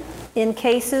in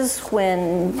cases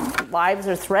when lives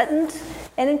are threatened,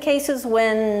 and in cases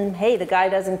when, hey, the guy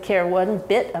doesn't care one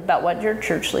bit about what your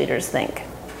church leaders think.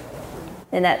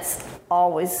 And that's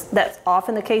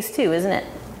often the case too, isn't it?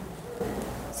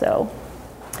 So,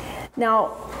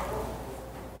 now,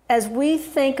 as we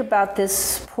think about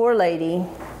this poor lady,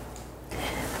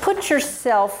 put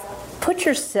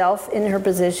yourself in her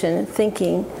position,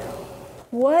 thinking,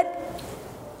 what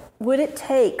would it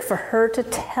take for her to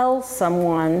tell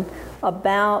someone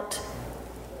about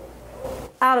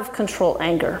out of control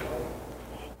anger?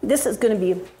 This is going to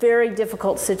be a very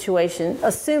difficult situation,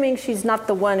 assuming she's not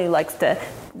the one who likes to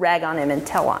rag on him and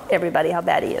tell everybody how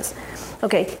bad he is.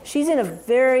 Okay, she's in a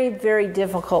very, very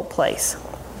difficult place.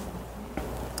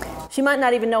 She might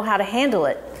not even know how to handle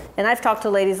it. And I've talked to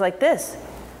ladies like this.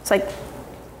 It's like,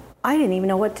 I didn't even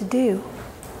know what to do.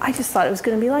 I just thought it was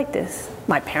going to be like this.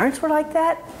 My parents were like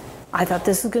that. I thought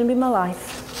this was going to be my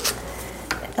life.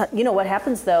 You know what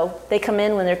happens, though? They come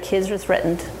in when their kids are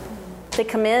threatened. They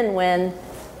come in when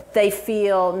they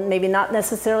feel maybe not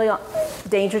necessarily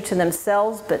danger to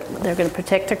themselves, but they're going to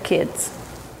protect their kids.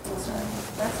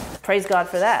 Praise God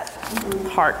for that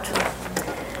heart.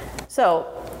 So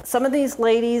some of these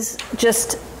ladies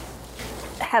just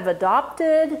have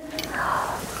adopted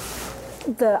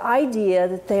the idea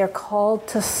that they are called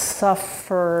to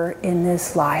suffer in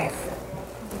this life.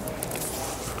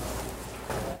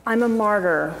 I'm a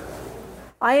martyr.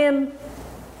 I'm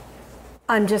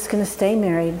just going to stay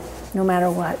married no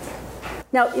matter what.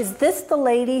 Now, is this the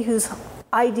lady who's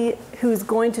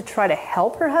going to try to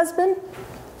help her husband?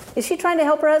 Is she trying to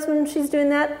help her husband when she's doing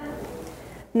that?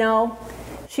 No.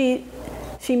 She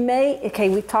may, okay,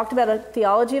 we talked about a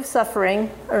theology of suffering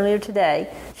earlier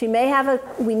today. She may have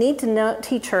we need to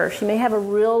teach her, she may have a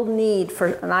real need for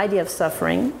an idea of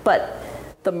suffering, but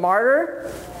the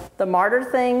martyr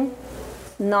thing,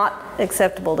 not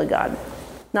acceptable to God.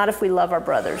 Not if we love our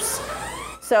brothers.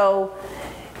 So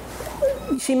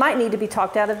she might need to be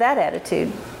talked out of that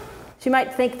attitude. She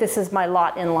might think this is my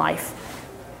lot in life.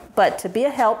 But to be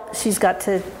a help, she's got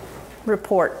to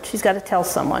report. She's got to tell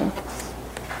someone.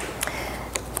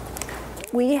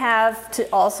 We have to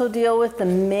also deal with the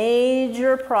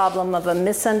major problem of a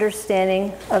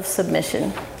misunderstanding of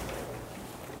submission.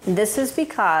 And this is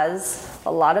because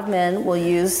a lot of men will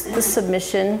use the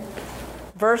submission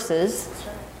verses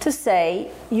to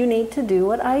say, you need to do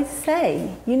what I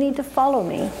say. You need to follow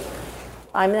me.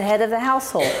 I'm the head of the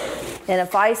household. And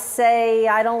if I say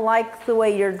I don't like the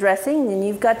way you're dressing, then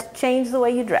you've got to change the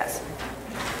way you dress.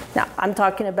 Now, I'm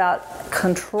talking about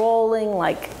controlling,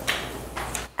 like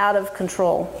out of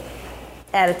control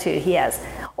attitude he has.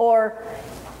 Or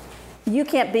you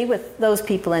can't be with those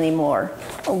people anymore.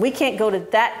 Or we can't go to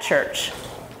that church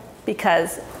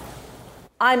because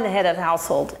I'm the head of the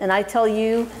household. And I tell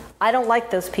you, I don't like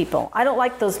those people. I don't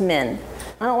like those men.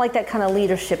 I don't like that kind of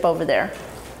leadership over there.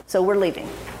 So we're leaving.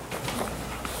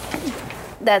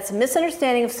 That's a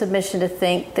misunderstanding of submission to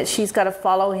think that she's got to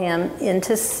follow him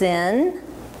into sin.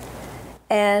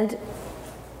 And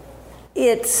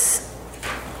it's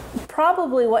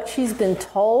probably what she's been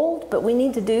told, but we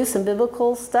need to do some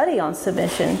biblical study on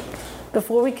submission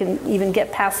before we can even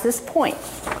get past this point.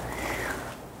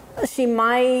 She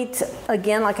might,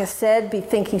 again, like I said, be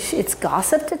thinking it's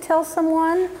gossip to tell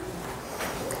someone.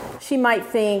 She might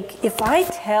think, if I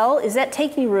tell, is that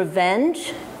taking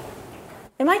revenge?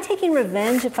 Am I taking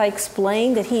revenge if I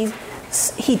explain that he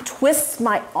twists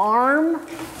my arm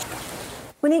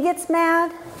when he gets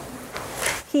mad?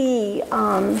 He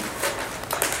kind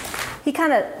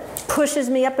of pushes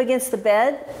me up against the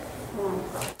bed,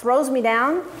 throws me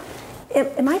down.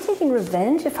 Am I taking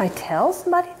revenge if I tell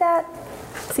somebody that?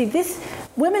 See,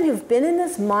 women who've been in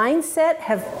this mindset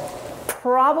have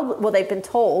probably, well, they've been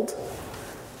told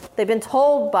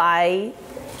by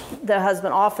the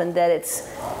husband often that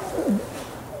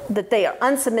they are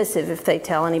unsubmissive if they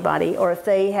tell anybody, or if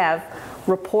they have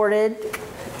reported,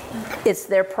 it's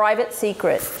their private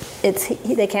secret.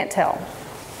 They can't tell.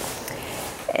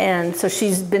 And so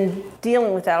she's been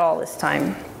dealing with that all this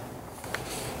time.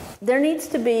 There needs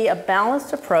to be a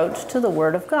balanced approach to the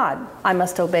Word of God. I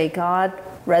must obey God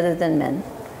rather than men.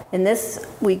 And this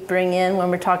we bring in when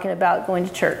we're talking about going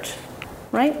to church,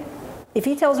 right? If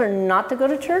he tells her not to go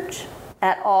to church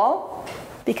at all,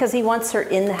 because he wants her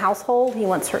in the household, he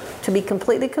wants her to be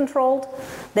completely controlled,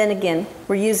 then again,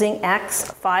 we're using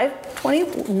Acts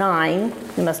 5:29,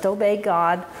 we must obey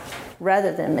God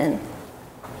rather than men.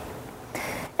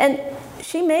 And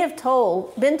she may have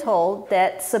been told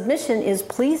that submission is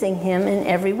pleasing him in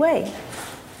every way.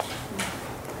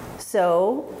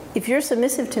 So, if you're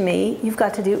submissive to me, you've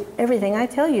got to do everything I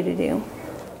tell you to do.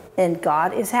 And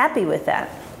God is happy with that.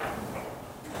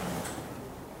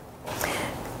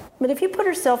 But if you put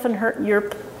yourself in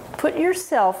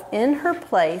her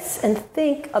place and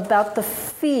think about the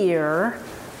fear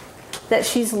that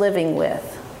she's living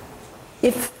with.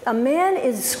 If a man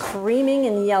is screaming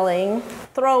and yelling,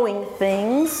 throwing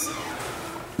things,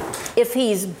 if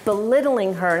he's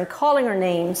belittling her and calling her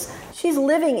names, she's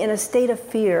living in a state of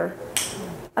fear.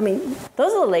 mean,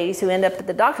 those are the ladies who end up at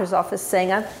the doctor's office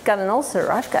saying, I've got an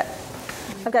ulcer, I've got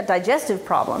digestive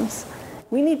problems.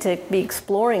 We need to be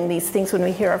exploring these things when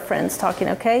we hear our friends talking,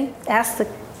 okay? Ask the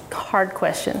hard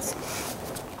questions.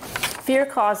 Fear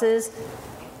causes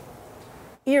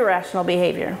irrational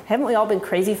behavior. Haven't we all been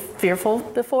crazy fearful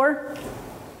before?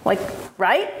 Like,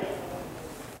 right?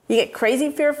 You get crazy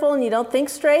fearful and you don't think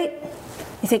straight.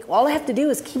 You think, well, all I have to do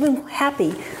is keep him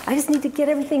happy. I just need to get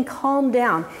everything calmed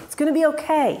down. It's going to be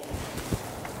okay.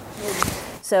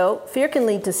 So fear can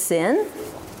lead to sin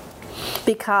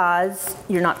because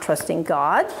you're not trusting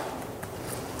God.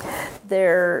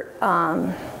 There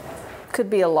could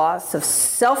be a loss of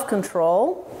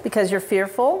self-control because you're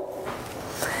fearful.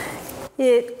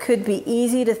 It could be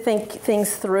easy to think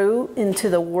things through into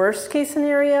the worst case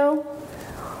scenario.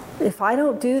 If I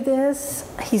don't do this,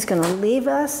 he's going to leave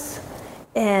us,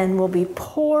 and we'll be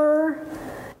poor,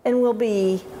 and we'll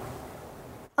be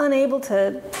unable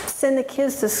to send the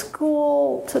kids to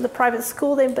school, to the private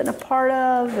school they've been a part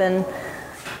of, and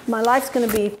my life's going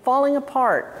to be falling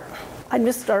apart. I'd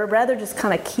rather just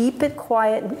kind of keep it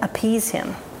quiet and appease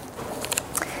him.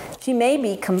 She may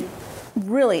be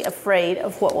really afraid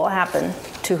of what will happen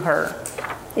to her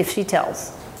if she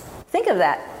tells. Think of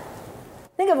that.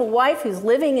 Think of a wife who's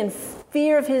living in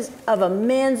fear of a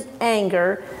man's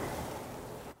anger,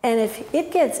 and if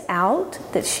it gets out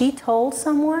that she told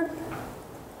someone,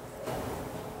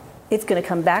 it's going to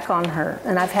come back on her.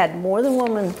 And I've had more than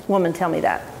one woman tell me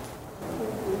that.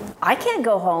 I can't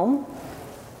go home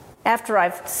after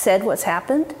I've said what's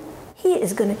happened. He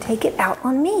is going to take it out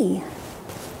on me.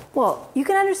 Well, you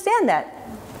can understand that.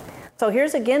 So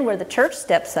here's again where the church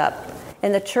steps up.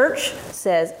 And the church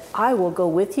says, I will go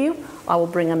with you. I will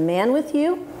bring a man with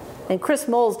you. And Chris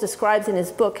Moles describes in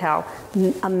his book how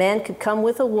a man could come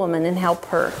with a woman and help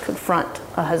her confront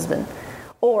a husband.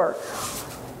 Or,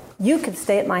 you could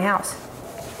stay at my house.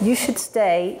 You should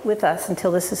stay with us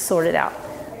until this is sorted out.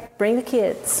 Bring the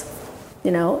kids,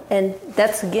 and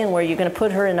that's again where you're going to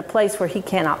put her in a place where he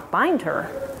cannot find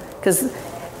her. Because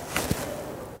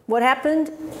what happens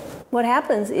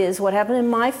is what happened in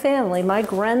my family. My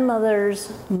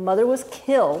grandmother's mother was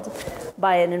killed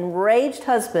by an enraged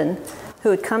husband who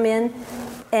had come in,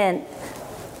 and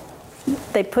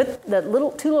they put the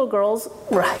two little girls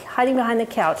were hiding behind the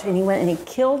couch, and he went and he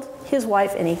killed his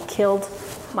wife and he killed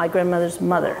my grandmother's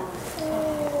mother.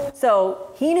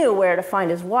 So he knew where to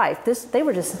find his wife. They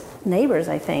were just neighbors,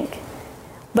 I think.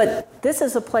 But this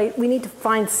is a place, we need to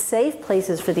find safe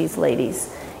places for these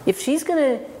ladies. If she's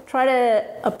going to try to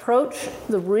approach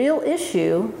the real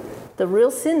issue, the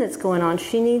real sin that's going on,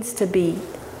 she needs to be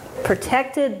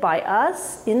protected by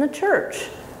us in the church,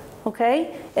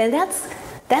 okay? And that's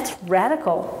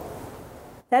radical.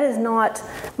 That is not,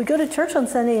 we go to church on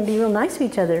Sunday and be real nice to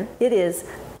each other. It is,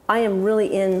 I am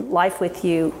really in life with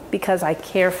you because I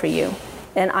care for you,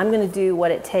 and I'm going to do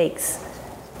what it takes.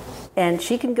 And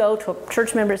she can go to a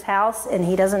church member's house and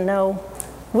he doesn't know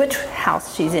which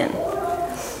house she's in.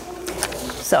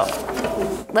 So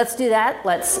let's do that.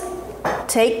 Let's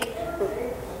take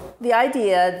the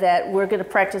idea that we're going to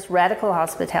practice radical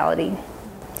hospitality.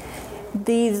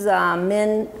 These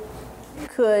men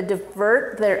could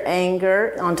divert their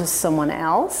anger onto someone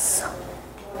else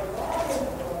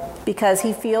because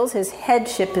he feels his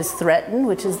headship is threatened,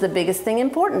 which is the biggest thing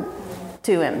important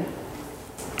to him.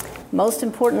 Most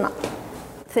important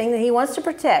thing that he wants to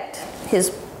protect,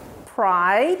 his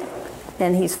pride,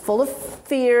 and he's full of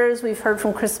fears. We've heard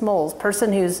from Chris Moles,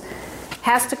 person who's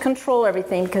has to control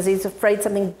everything because he's afraid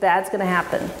something bad's going to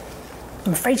happen.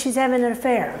 I'm afraid she's having an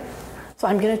affair. So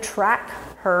I'm going to track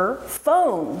her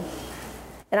phone.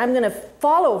 And I'm going to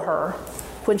follow her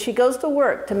when she goes to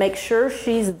work to make sure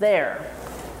she's there.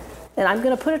 And I'm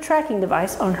going to put a tracking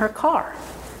device on her car.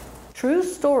 True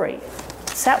story.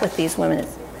 Sat with these women.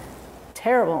 It's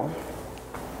terrible.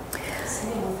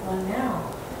 Sitting with one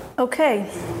now. Okay.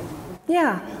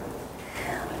 Yeah.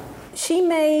 She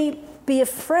may be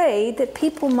afraid that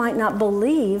people might not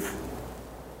believe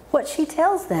what she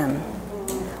tells them.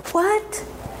 What?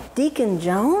 Deacon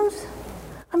Jones?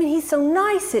 I mean, he's so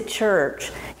nice at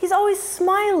church. He's always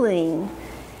smiling.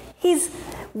 He's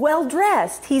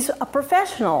well-dressed. He's a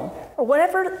professional. Or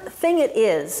whatever thing it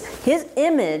is, his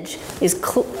image is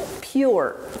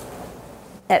pure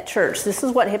at church. This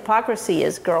is what hypocrisy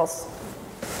is, girls.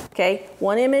 Okay?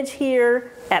 One image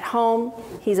here, at home,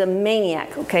 he's a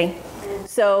maniac, okay?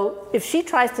 So if she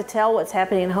tries to tell what's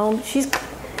happening at home,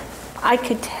 I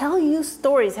could tell you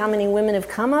stories how many women have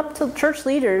come up to church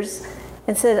leaders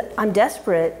and said, I'm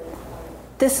desperate.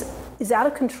 This is out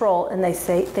of control. And they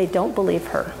say they don't believe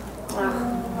her.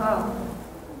 Wow.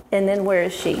 And then where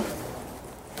is she?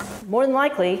 more than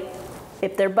likely,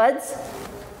 if they're buds,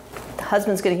 the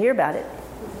husband's going to hear about it.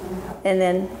 And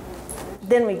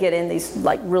then we get in these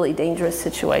like really dangerous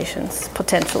situations,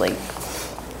 potentially.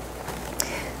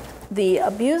 The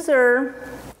abuser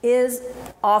is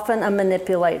often a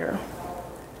manipulator.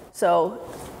 So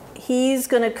he's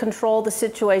going to control the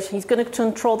situation. He's going to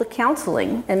control the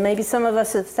counseling. And maybe some of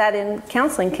us have sat in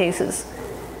counseling cases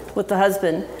with the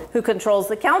husband who controls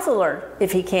the counselor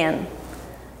if he can.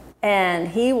 And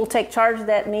he will take charge of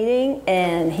that meeting,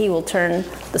 and he will turn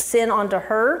the sin onto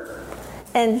her.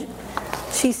 And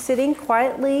she's sitting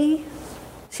quietly.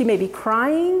 She may be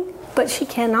crying, but she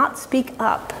cannot speak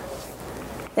up.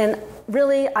 And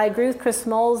really, I agree with Chris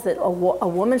Moles that a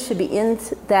woman should be in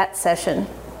that session.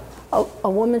 A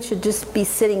woman should just be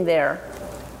sitting there.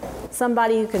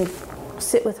 Somebody who can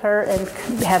sit with her and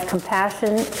have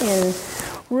compassion and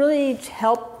really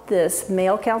help this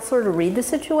male counselor to read the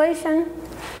situation.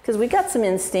 Because we got some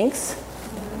instincts,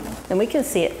 and we can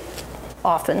see it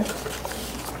often.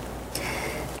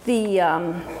 The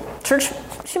church,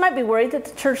 she might be worried that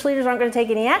the church leaders aren't going to take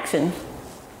any action.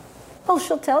 Oh,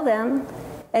 she'll tell them,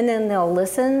 and then they'll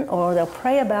listen or they'll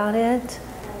pray about it.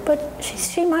 But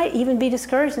she might even be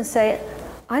discouraged and say,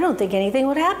 I don't think anything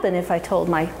would happen if I told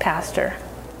my pastor.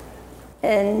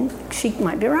 And she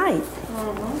might be right.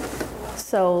 Mm-hmm.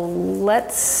 So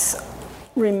let's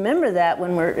remember that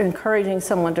when we're encouraging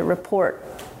someone to report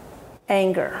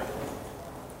anger.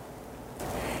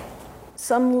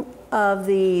 Some of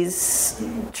these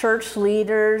church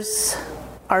leaders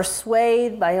are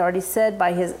swayed, by I already said,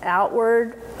 by his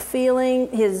outward feeling,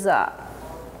 his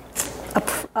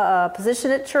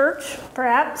position at church,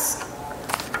 perhaps.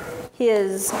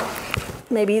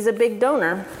 Maybe he's a big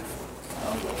donor.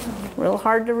 Real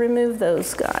hard to remove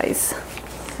those guys.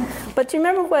 But do you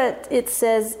remember what it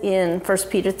says in 1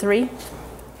 Peter 3?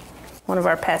 One of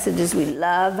our passages we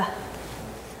love.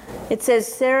 It says,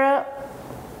 Sarah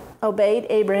obeyed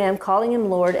Abraham, calling him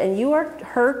Lord, and you are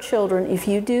her children if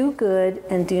you do good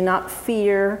and do not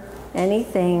fear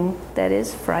anything that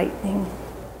is frightening.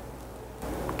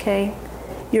 Okay?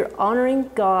 You're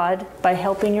honoring God by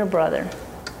helping your brother.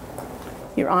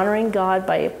 You're honoring God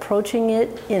by approaching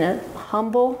it in a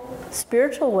humble,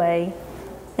 spiritual way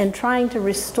and trying to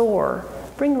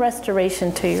bring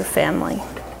restoration to your family.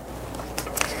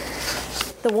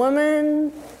 The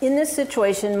woman in this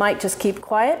situation might just keep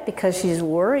quiet because she's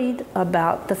worried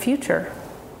about the future.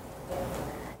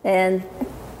 And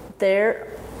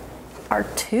there's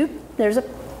a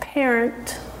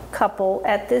parent couple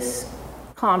at this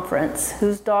conference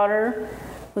whose daughter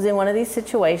was in one of these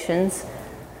situations,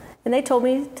 and they told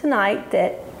me tonight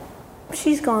that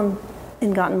she's gone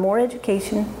and gotten more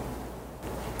education.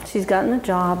 She's gotten a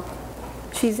job.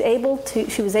 She was able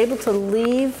to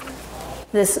leave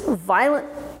this violent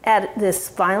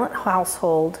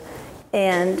household,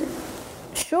 and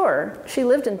sure, she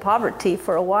lived in poverty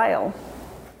for a while.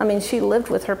 I mean, she lived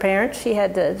with her parents. She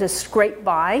had to just scrape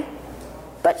by,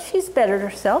 but she's bettered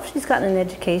herself. She's gotten an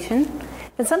education.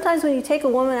 And sometimes when you take a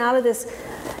woman out of this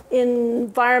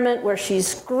environment where she's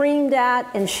screamed at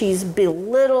and she's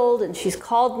belittled and she's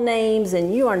called names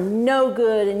and you are no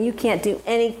good and you can't do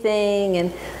anything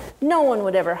and no one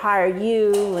would ever hire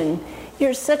you and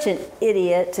you're such an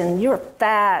idiot and you're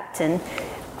fat and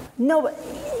no,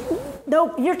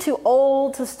 you're too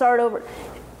old to start over.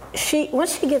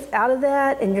 Once she gets out of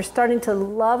that and you're starting to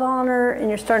love on her and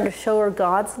you're starting to show her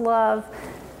God's love,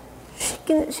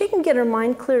 she can get her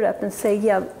mind cleared up and say,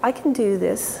 yeah, I can do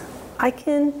this. I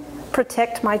can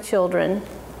protect my children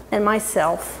and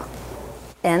myself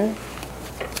and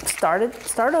start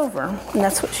over. And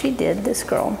that's what she did, this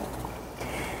girl.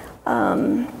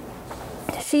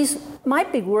 She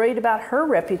might be worried about her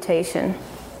reputation.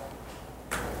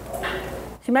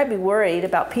 She might be worried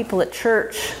about people at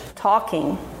church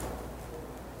talking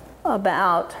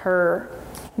about her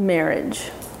marriage.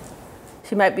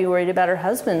 She might be worried about her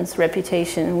husband's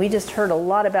reputation. We just heard a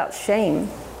lot about shame.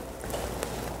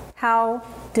 How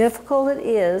difficult it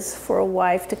is for a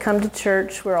wife to come to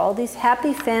church where all these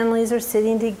happy families are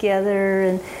sitting together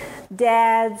and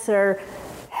dads are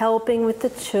helping with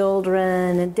the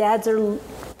children and dads are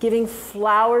giving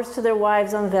flowers to their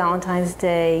wives on Valentine's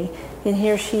Day, and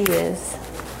here she is.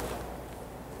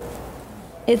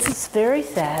 It's very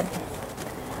sad.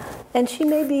 And she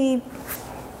may be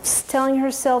telling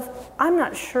herself, I'm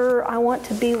not sure I want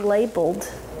to be labeled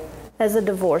as a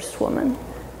divorced woman.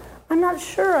 I'm not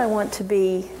sure I want to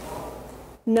be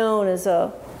known as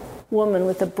a woman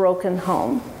with a broken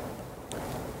home.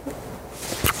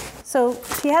 So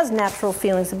she has natural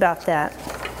feelings about that.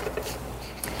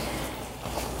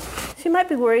 She might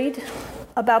be worried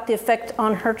about the effect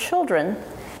on her children.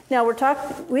 Now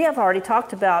we have already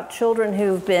talked about children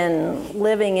who've been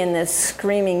living in this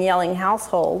screaming, yelling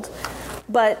household,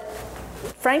 but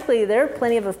frankly, there are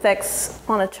plenty of effects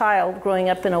on a child growing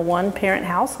up in a one-parent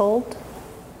household.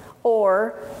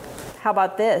 Or, how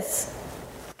about this?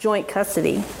 Joint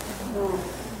custody,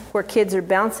 where kids are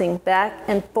bouncing back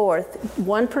and forth.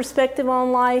 One perspective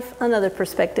on life, another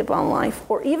perspective on life.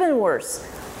 Or even worse,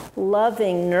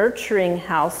 loving, nurturing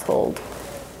household,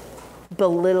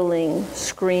 belittling,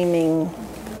 screaming,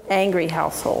 angry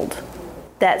household.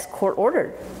 That's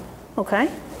court-ordered, okay?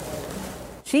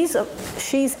 She's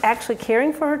actually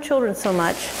caring for her children so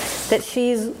much that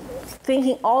she's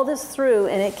thinking all this through,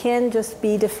 and it can just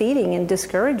be defeating and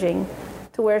discouraging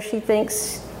to where she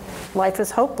thinks life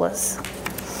is hopeless.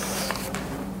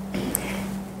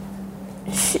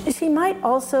 She might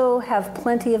also have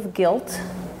plenty of guilt.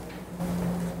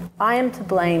 I am to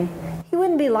blame. He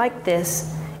wouldn't be like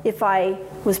this if I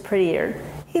was prettier.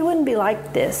 He wouldn't be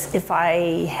like this if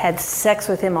I had sex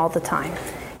with him all the time.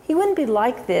 He wouldn't be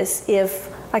like this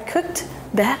if I cooked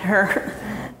better,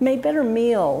 made better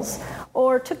meals,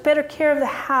 or took better care of the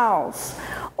house,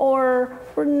 or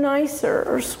were nicer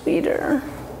or sweeter.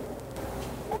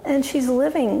 And she's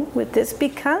living with this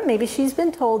because maybe she's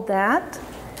been told that.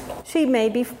 She may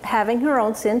be having her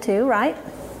own sin too, right?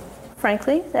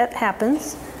 Frankly, that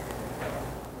happens.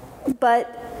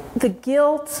 But the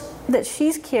guilt that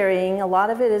she's carrying, a lot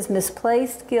of it is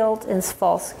misplaced guilt and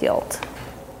false guilt.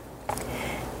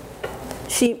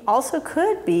 She also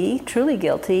could be truly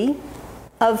guilty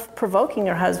of provoking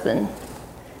her husband.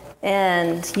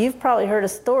 And you've probably heard a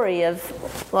story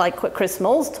of, like what Chris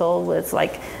Moles told, was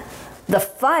like the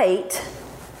fight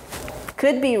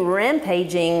could be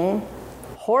rampaging,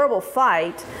 horrible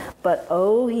fight, but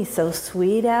oh, he's so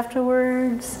sweet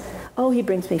afterwards. Oh, he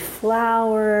brings me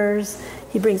flowers.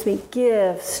 He brings me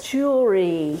gifts,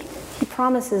 jewelry. He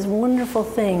promises wonderful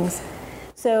things.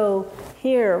 So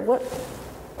here, what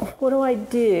do I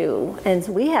do? And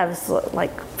we have,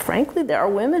 like, frankly, there are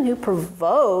women who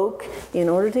provoke in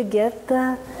order to get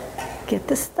the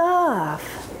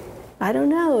stuff. I don't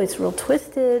know, it's real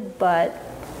twisted, but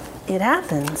it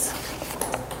happens.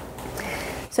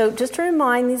 So just to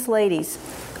remind these ladies,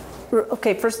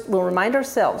 okay, first we'll remind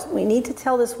ourselves, we need to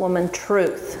tell this woman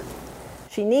truth.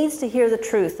 She needs to hear the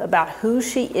truth about who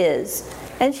she is,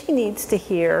 and she needs to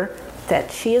hear that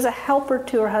she is a helper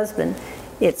to her husband.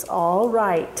 It's all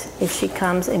right if she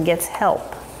comes and gets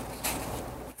help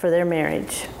for their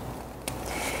marriage.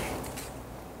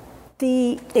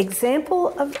 The example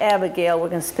of Abigail, we're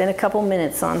going to spend a couple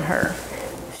minutes on her.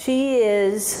 She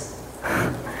is,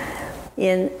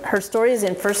 her story is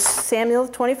in 1 Samuel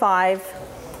 25,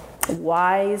 a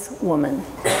wise woman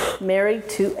married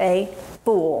to a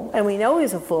fool. And we know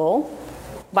he's a fool,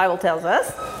 the Bible tells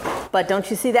us. But don't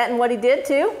you see that in what he did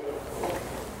too?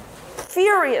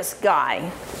 Furious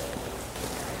guy.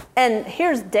 And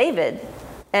here's David,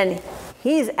 and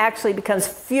he's actually becomes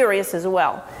furious as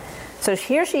well. So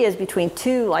here she is between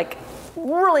two, like,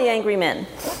 really angry men.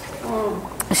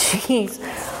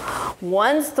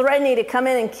 One's threatening to come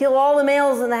in and kill all the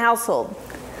males in the household.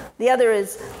 The other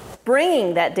is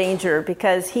bringing that danger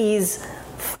because he's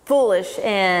foolish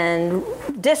and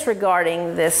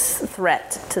disregarding this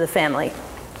threat to the family.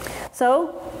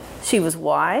 So she was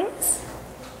wise.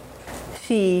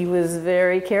 She was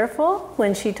very careful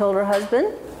when she told her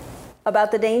husband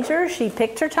about the danger. She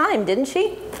picked her time, didn't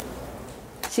she?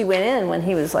 She went in when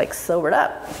he was like sobered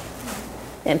up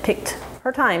and picked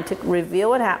her time to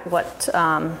reveal what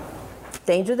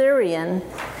danger they were in.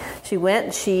 She went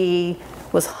and she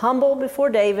was humble before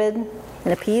David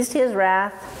and appeased his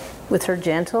wrath with her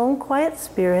gentle and quiet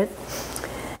spirit.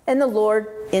 And the Lord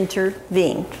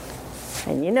intervened.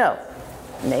 And you know,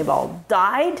 Nabal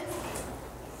died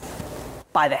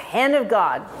by the hand of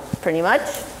God, pretty much.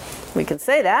 We can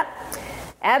say that.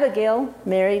 Abigail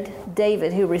married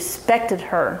David, who respected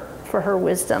her for her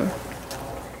wisdom.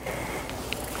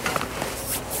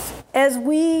 As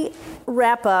we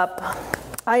wrap up,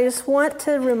 I just want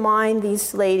to remind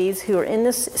these ladies who are in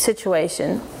this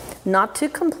situation not to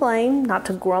complain, not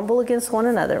to grumble against one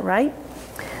another, right?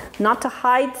 Not to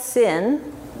hide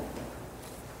sin,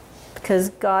 because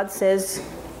God says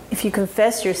if you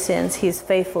confess your sins, He is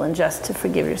faithful and just to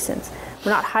forgive your sins.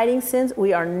 We're not hiding sins.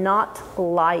 We are not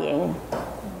lying.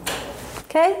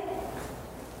 Okay?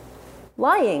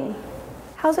 Lying.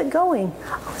 How's it going?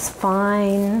 Oh, it's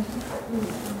fine.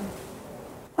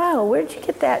 Wow, where'd you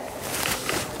get that?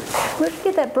 Where'd you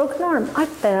get that broken arm? I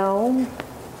fell.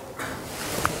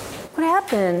 What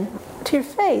happened to your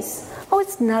face? Oh,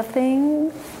 it's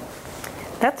nothing.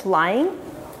 That's lying.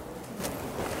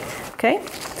 Okay?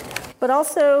 But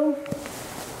also,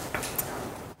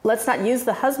 let's not use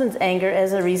the husband's anger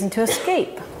as a reason to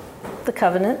escape the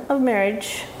covenant of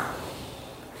marriage.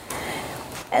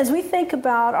 As we think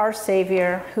about our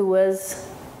Savior who was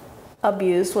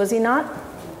abused, was he not?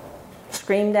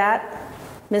 Screamed at,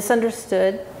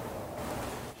 misunderstood.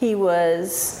 He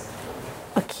was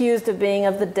accused of being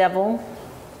of the devil.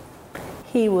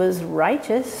 He was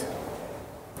righteous.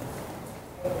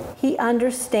 He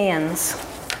understands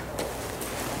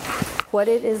what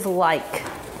it is like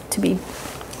to be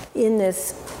in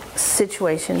this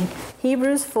situation.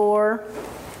 Hebrews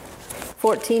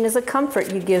 4:14 is a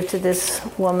comfort you give to this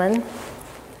woman.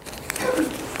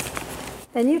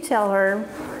 And you tell her,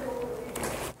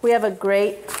 we have a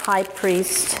great high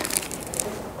priest.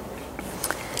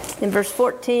 In verse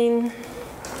 14,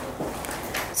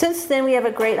 since then we have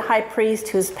a great high priest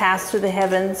who has passed through the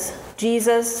heavens,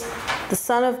 Jesus, the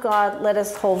Son of God. Let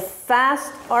us hold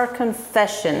fast our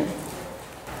confession.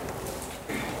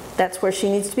 That's where she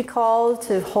needs to be called,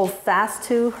 to hold fast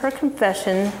to her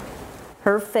confession,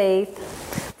 her faith.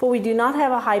 For we do not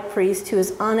have a high priest who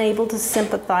is unable to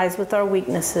sympathize with our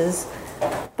weaknesses,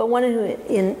 but one who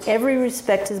in every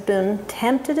respect has been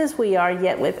tempted as we are,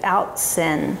 yet without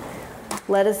sin.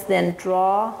 Let us then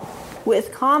draw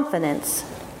with confidence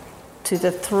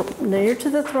near to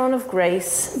the throne of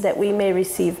grace, that we may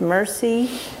receive mercy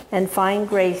and find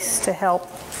grace to help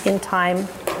in time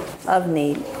of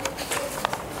need.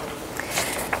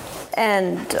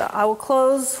 And I will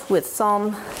close with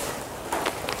Psalm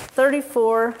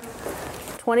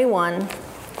 34:21.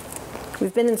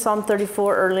 We've been in Psalm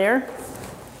 34 earlier.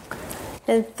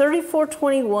 In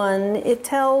 34:21, it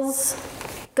tells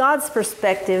God's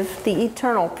perspective, the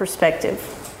eternal perspective.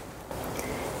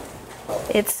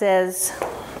 It says,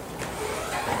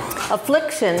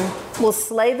 affliction will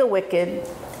slay the wicked,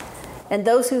 and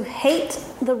those who hate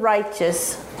the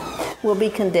righteous will be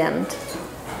condemned.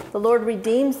 The Lord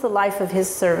redeems the life of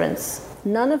his servants.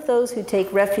 None of those who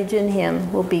take refuge in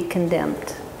him will be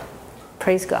condemned.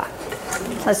 Praise God.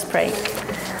 Let's pray.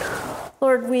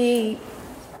 Lord, we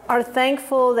are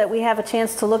thankful that we have a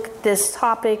chance to look at this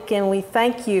topic, and we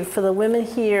thank you for the women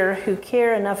here who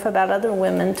care enough about other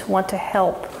women to want to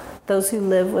help those who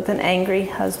live with an angry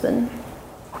husband.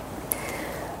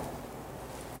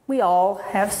 We all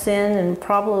have sinned, and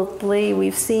probably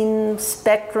we've seen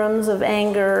spectrums of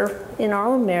anger in our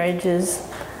own marriages.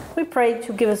 We pray that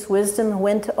you give us wisdom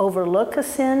when to overlook a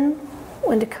sin,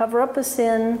 when to cover up a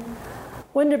sin,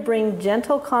 when to bring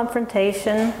gentle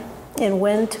confrontation, and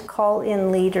when to call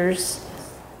in leaders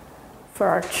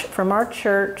from our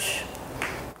church.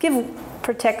 Give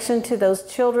protection to those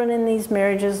children in these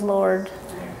marriages, Lord,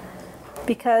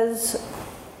 because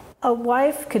a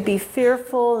wife could be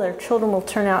fearful their children will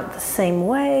turn out the same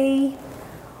way,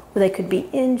 or they could be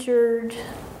injured,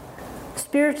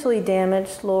 spiritually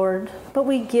damaged, Lord. But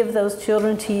we give those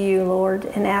children to you, Lord,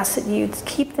 and ask that you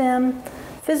keep them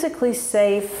physically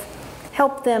safe.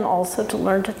 Help them also to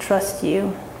learn to trust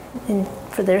you and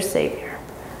for their Savior.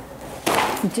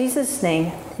 In Jesus'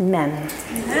 name, amen.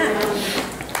 Amen.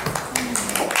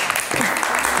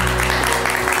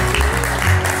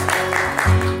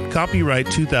 Copyright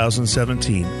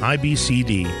 2017,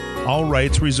 IBCD, all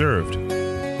rights reserved.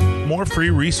 More free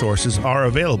resources are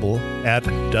available at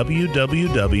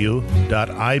www.ibcd.org.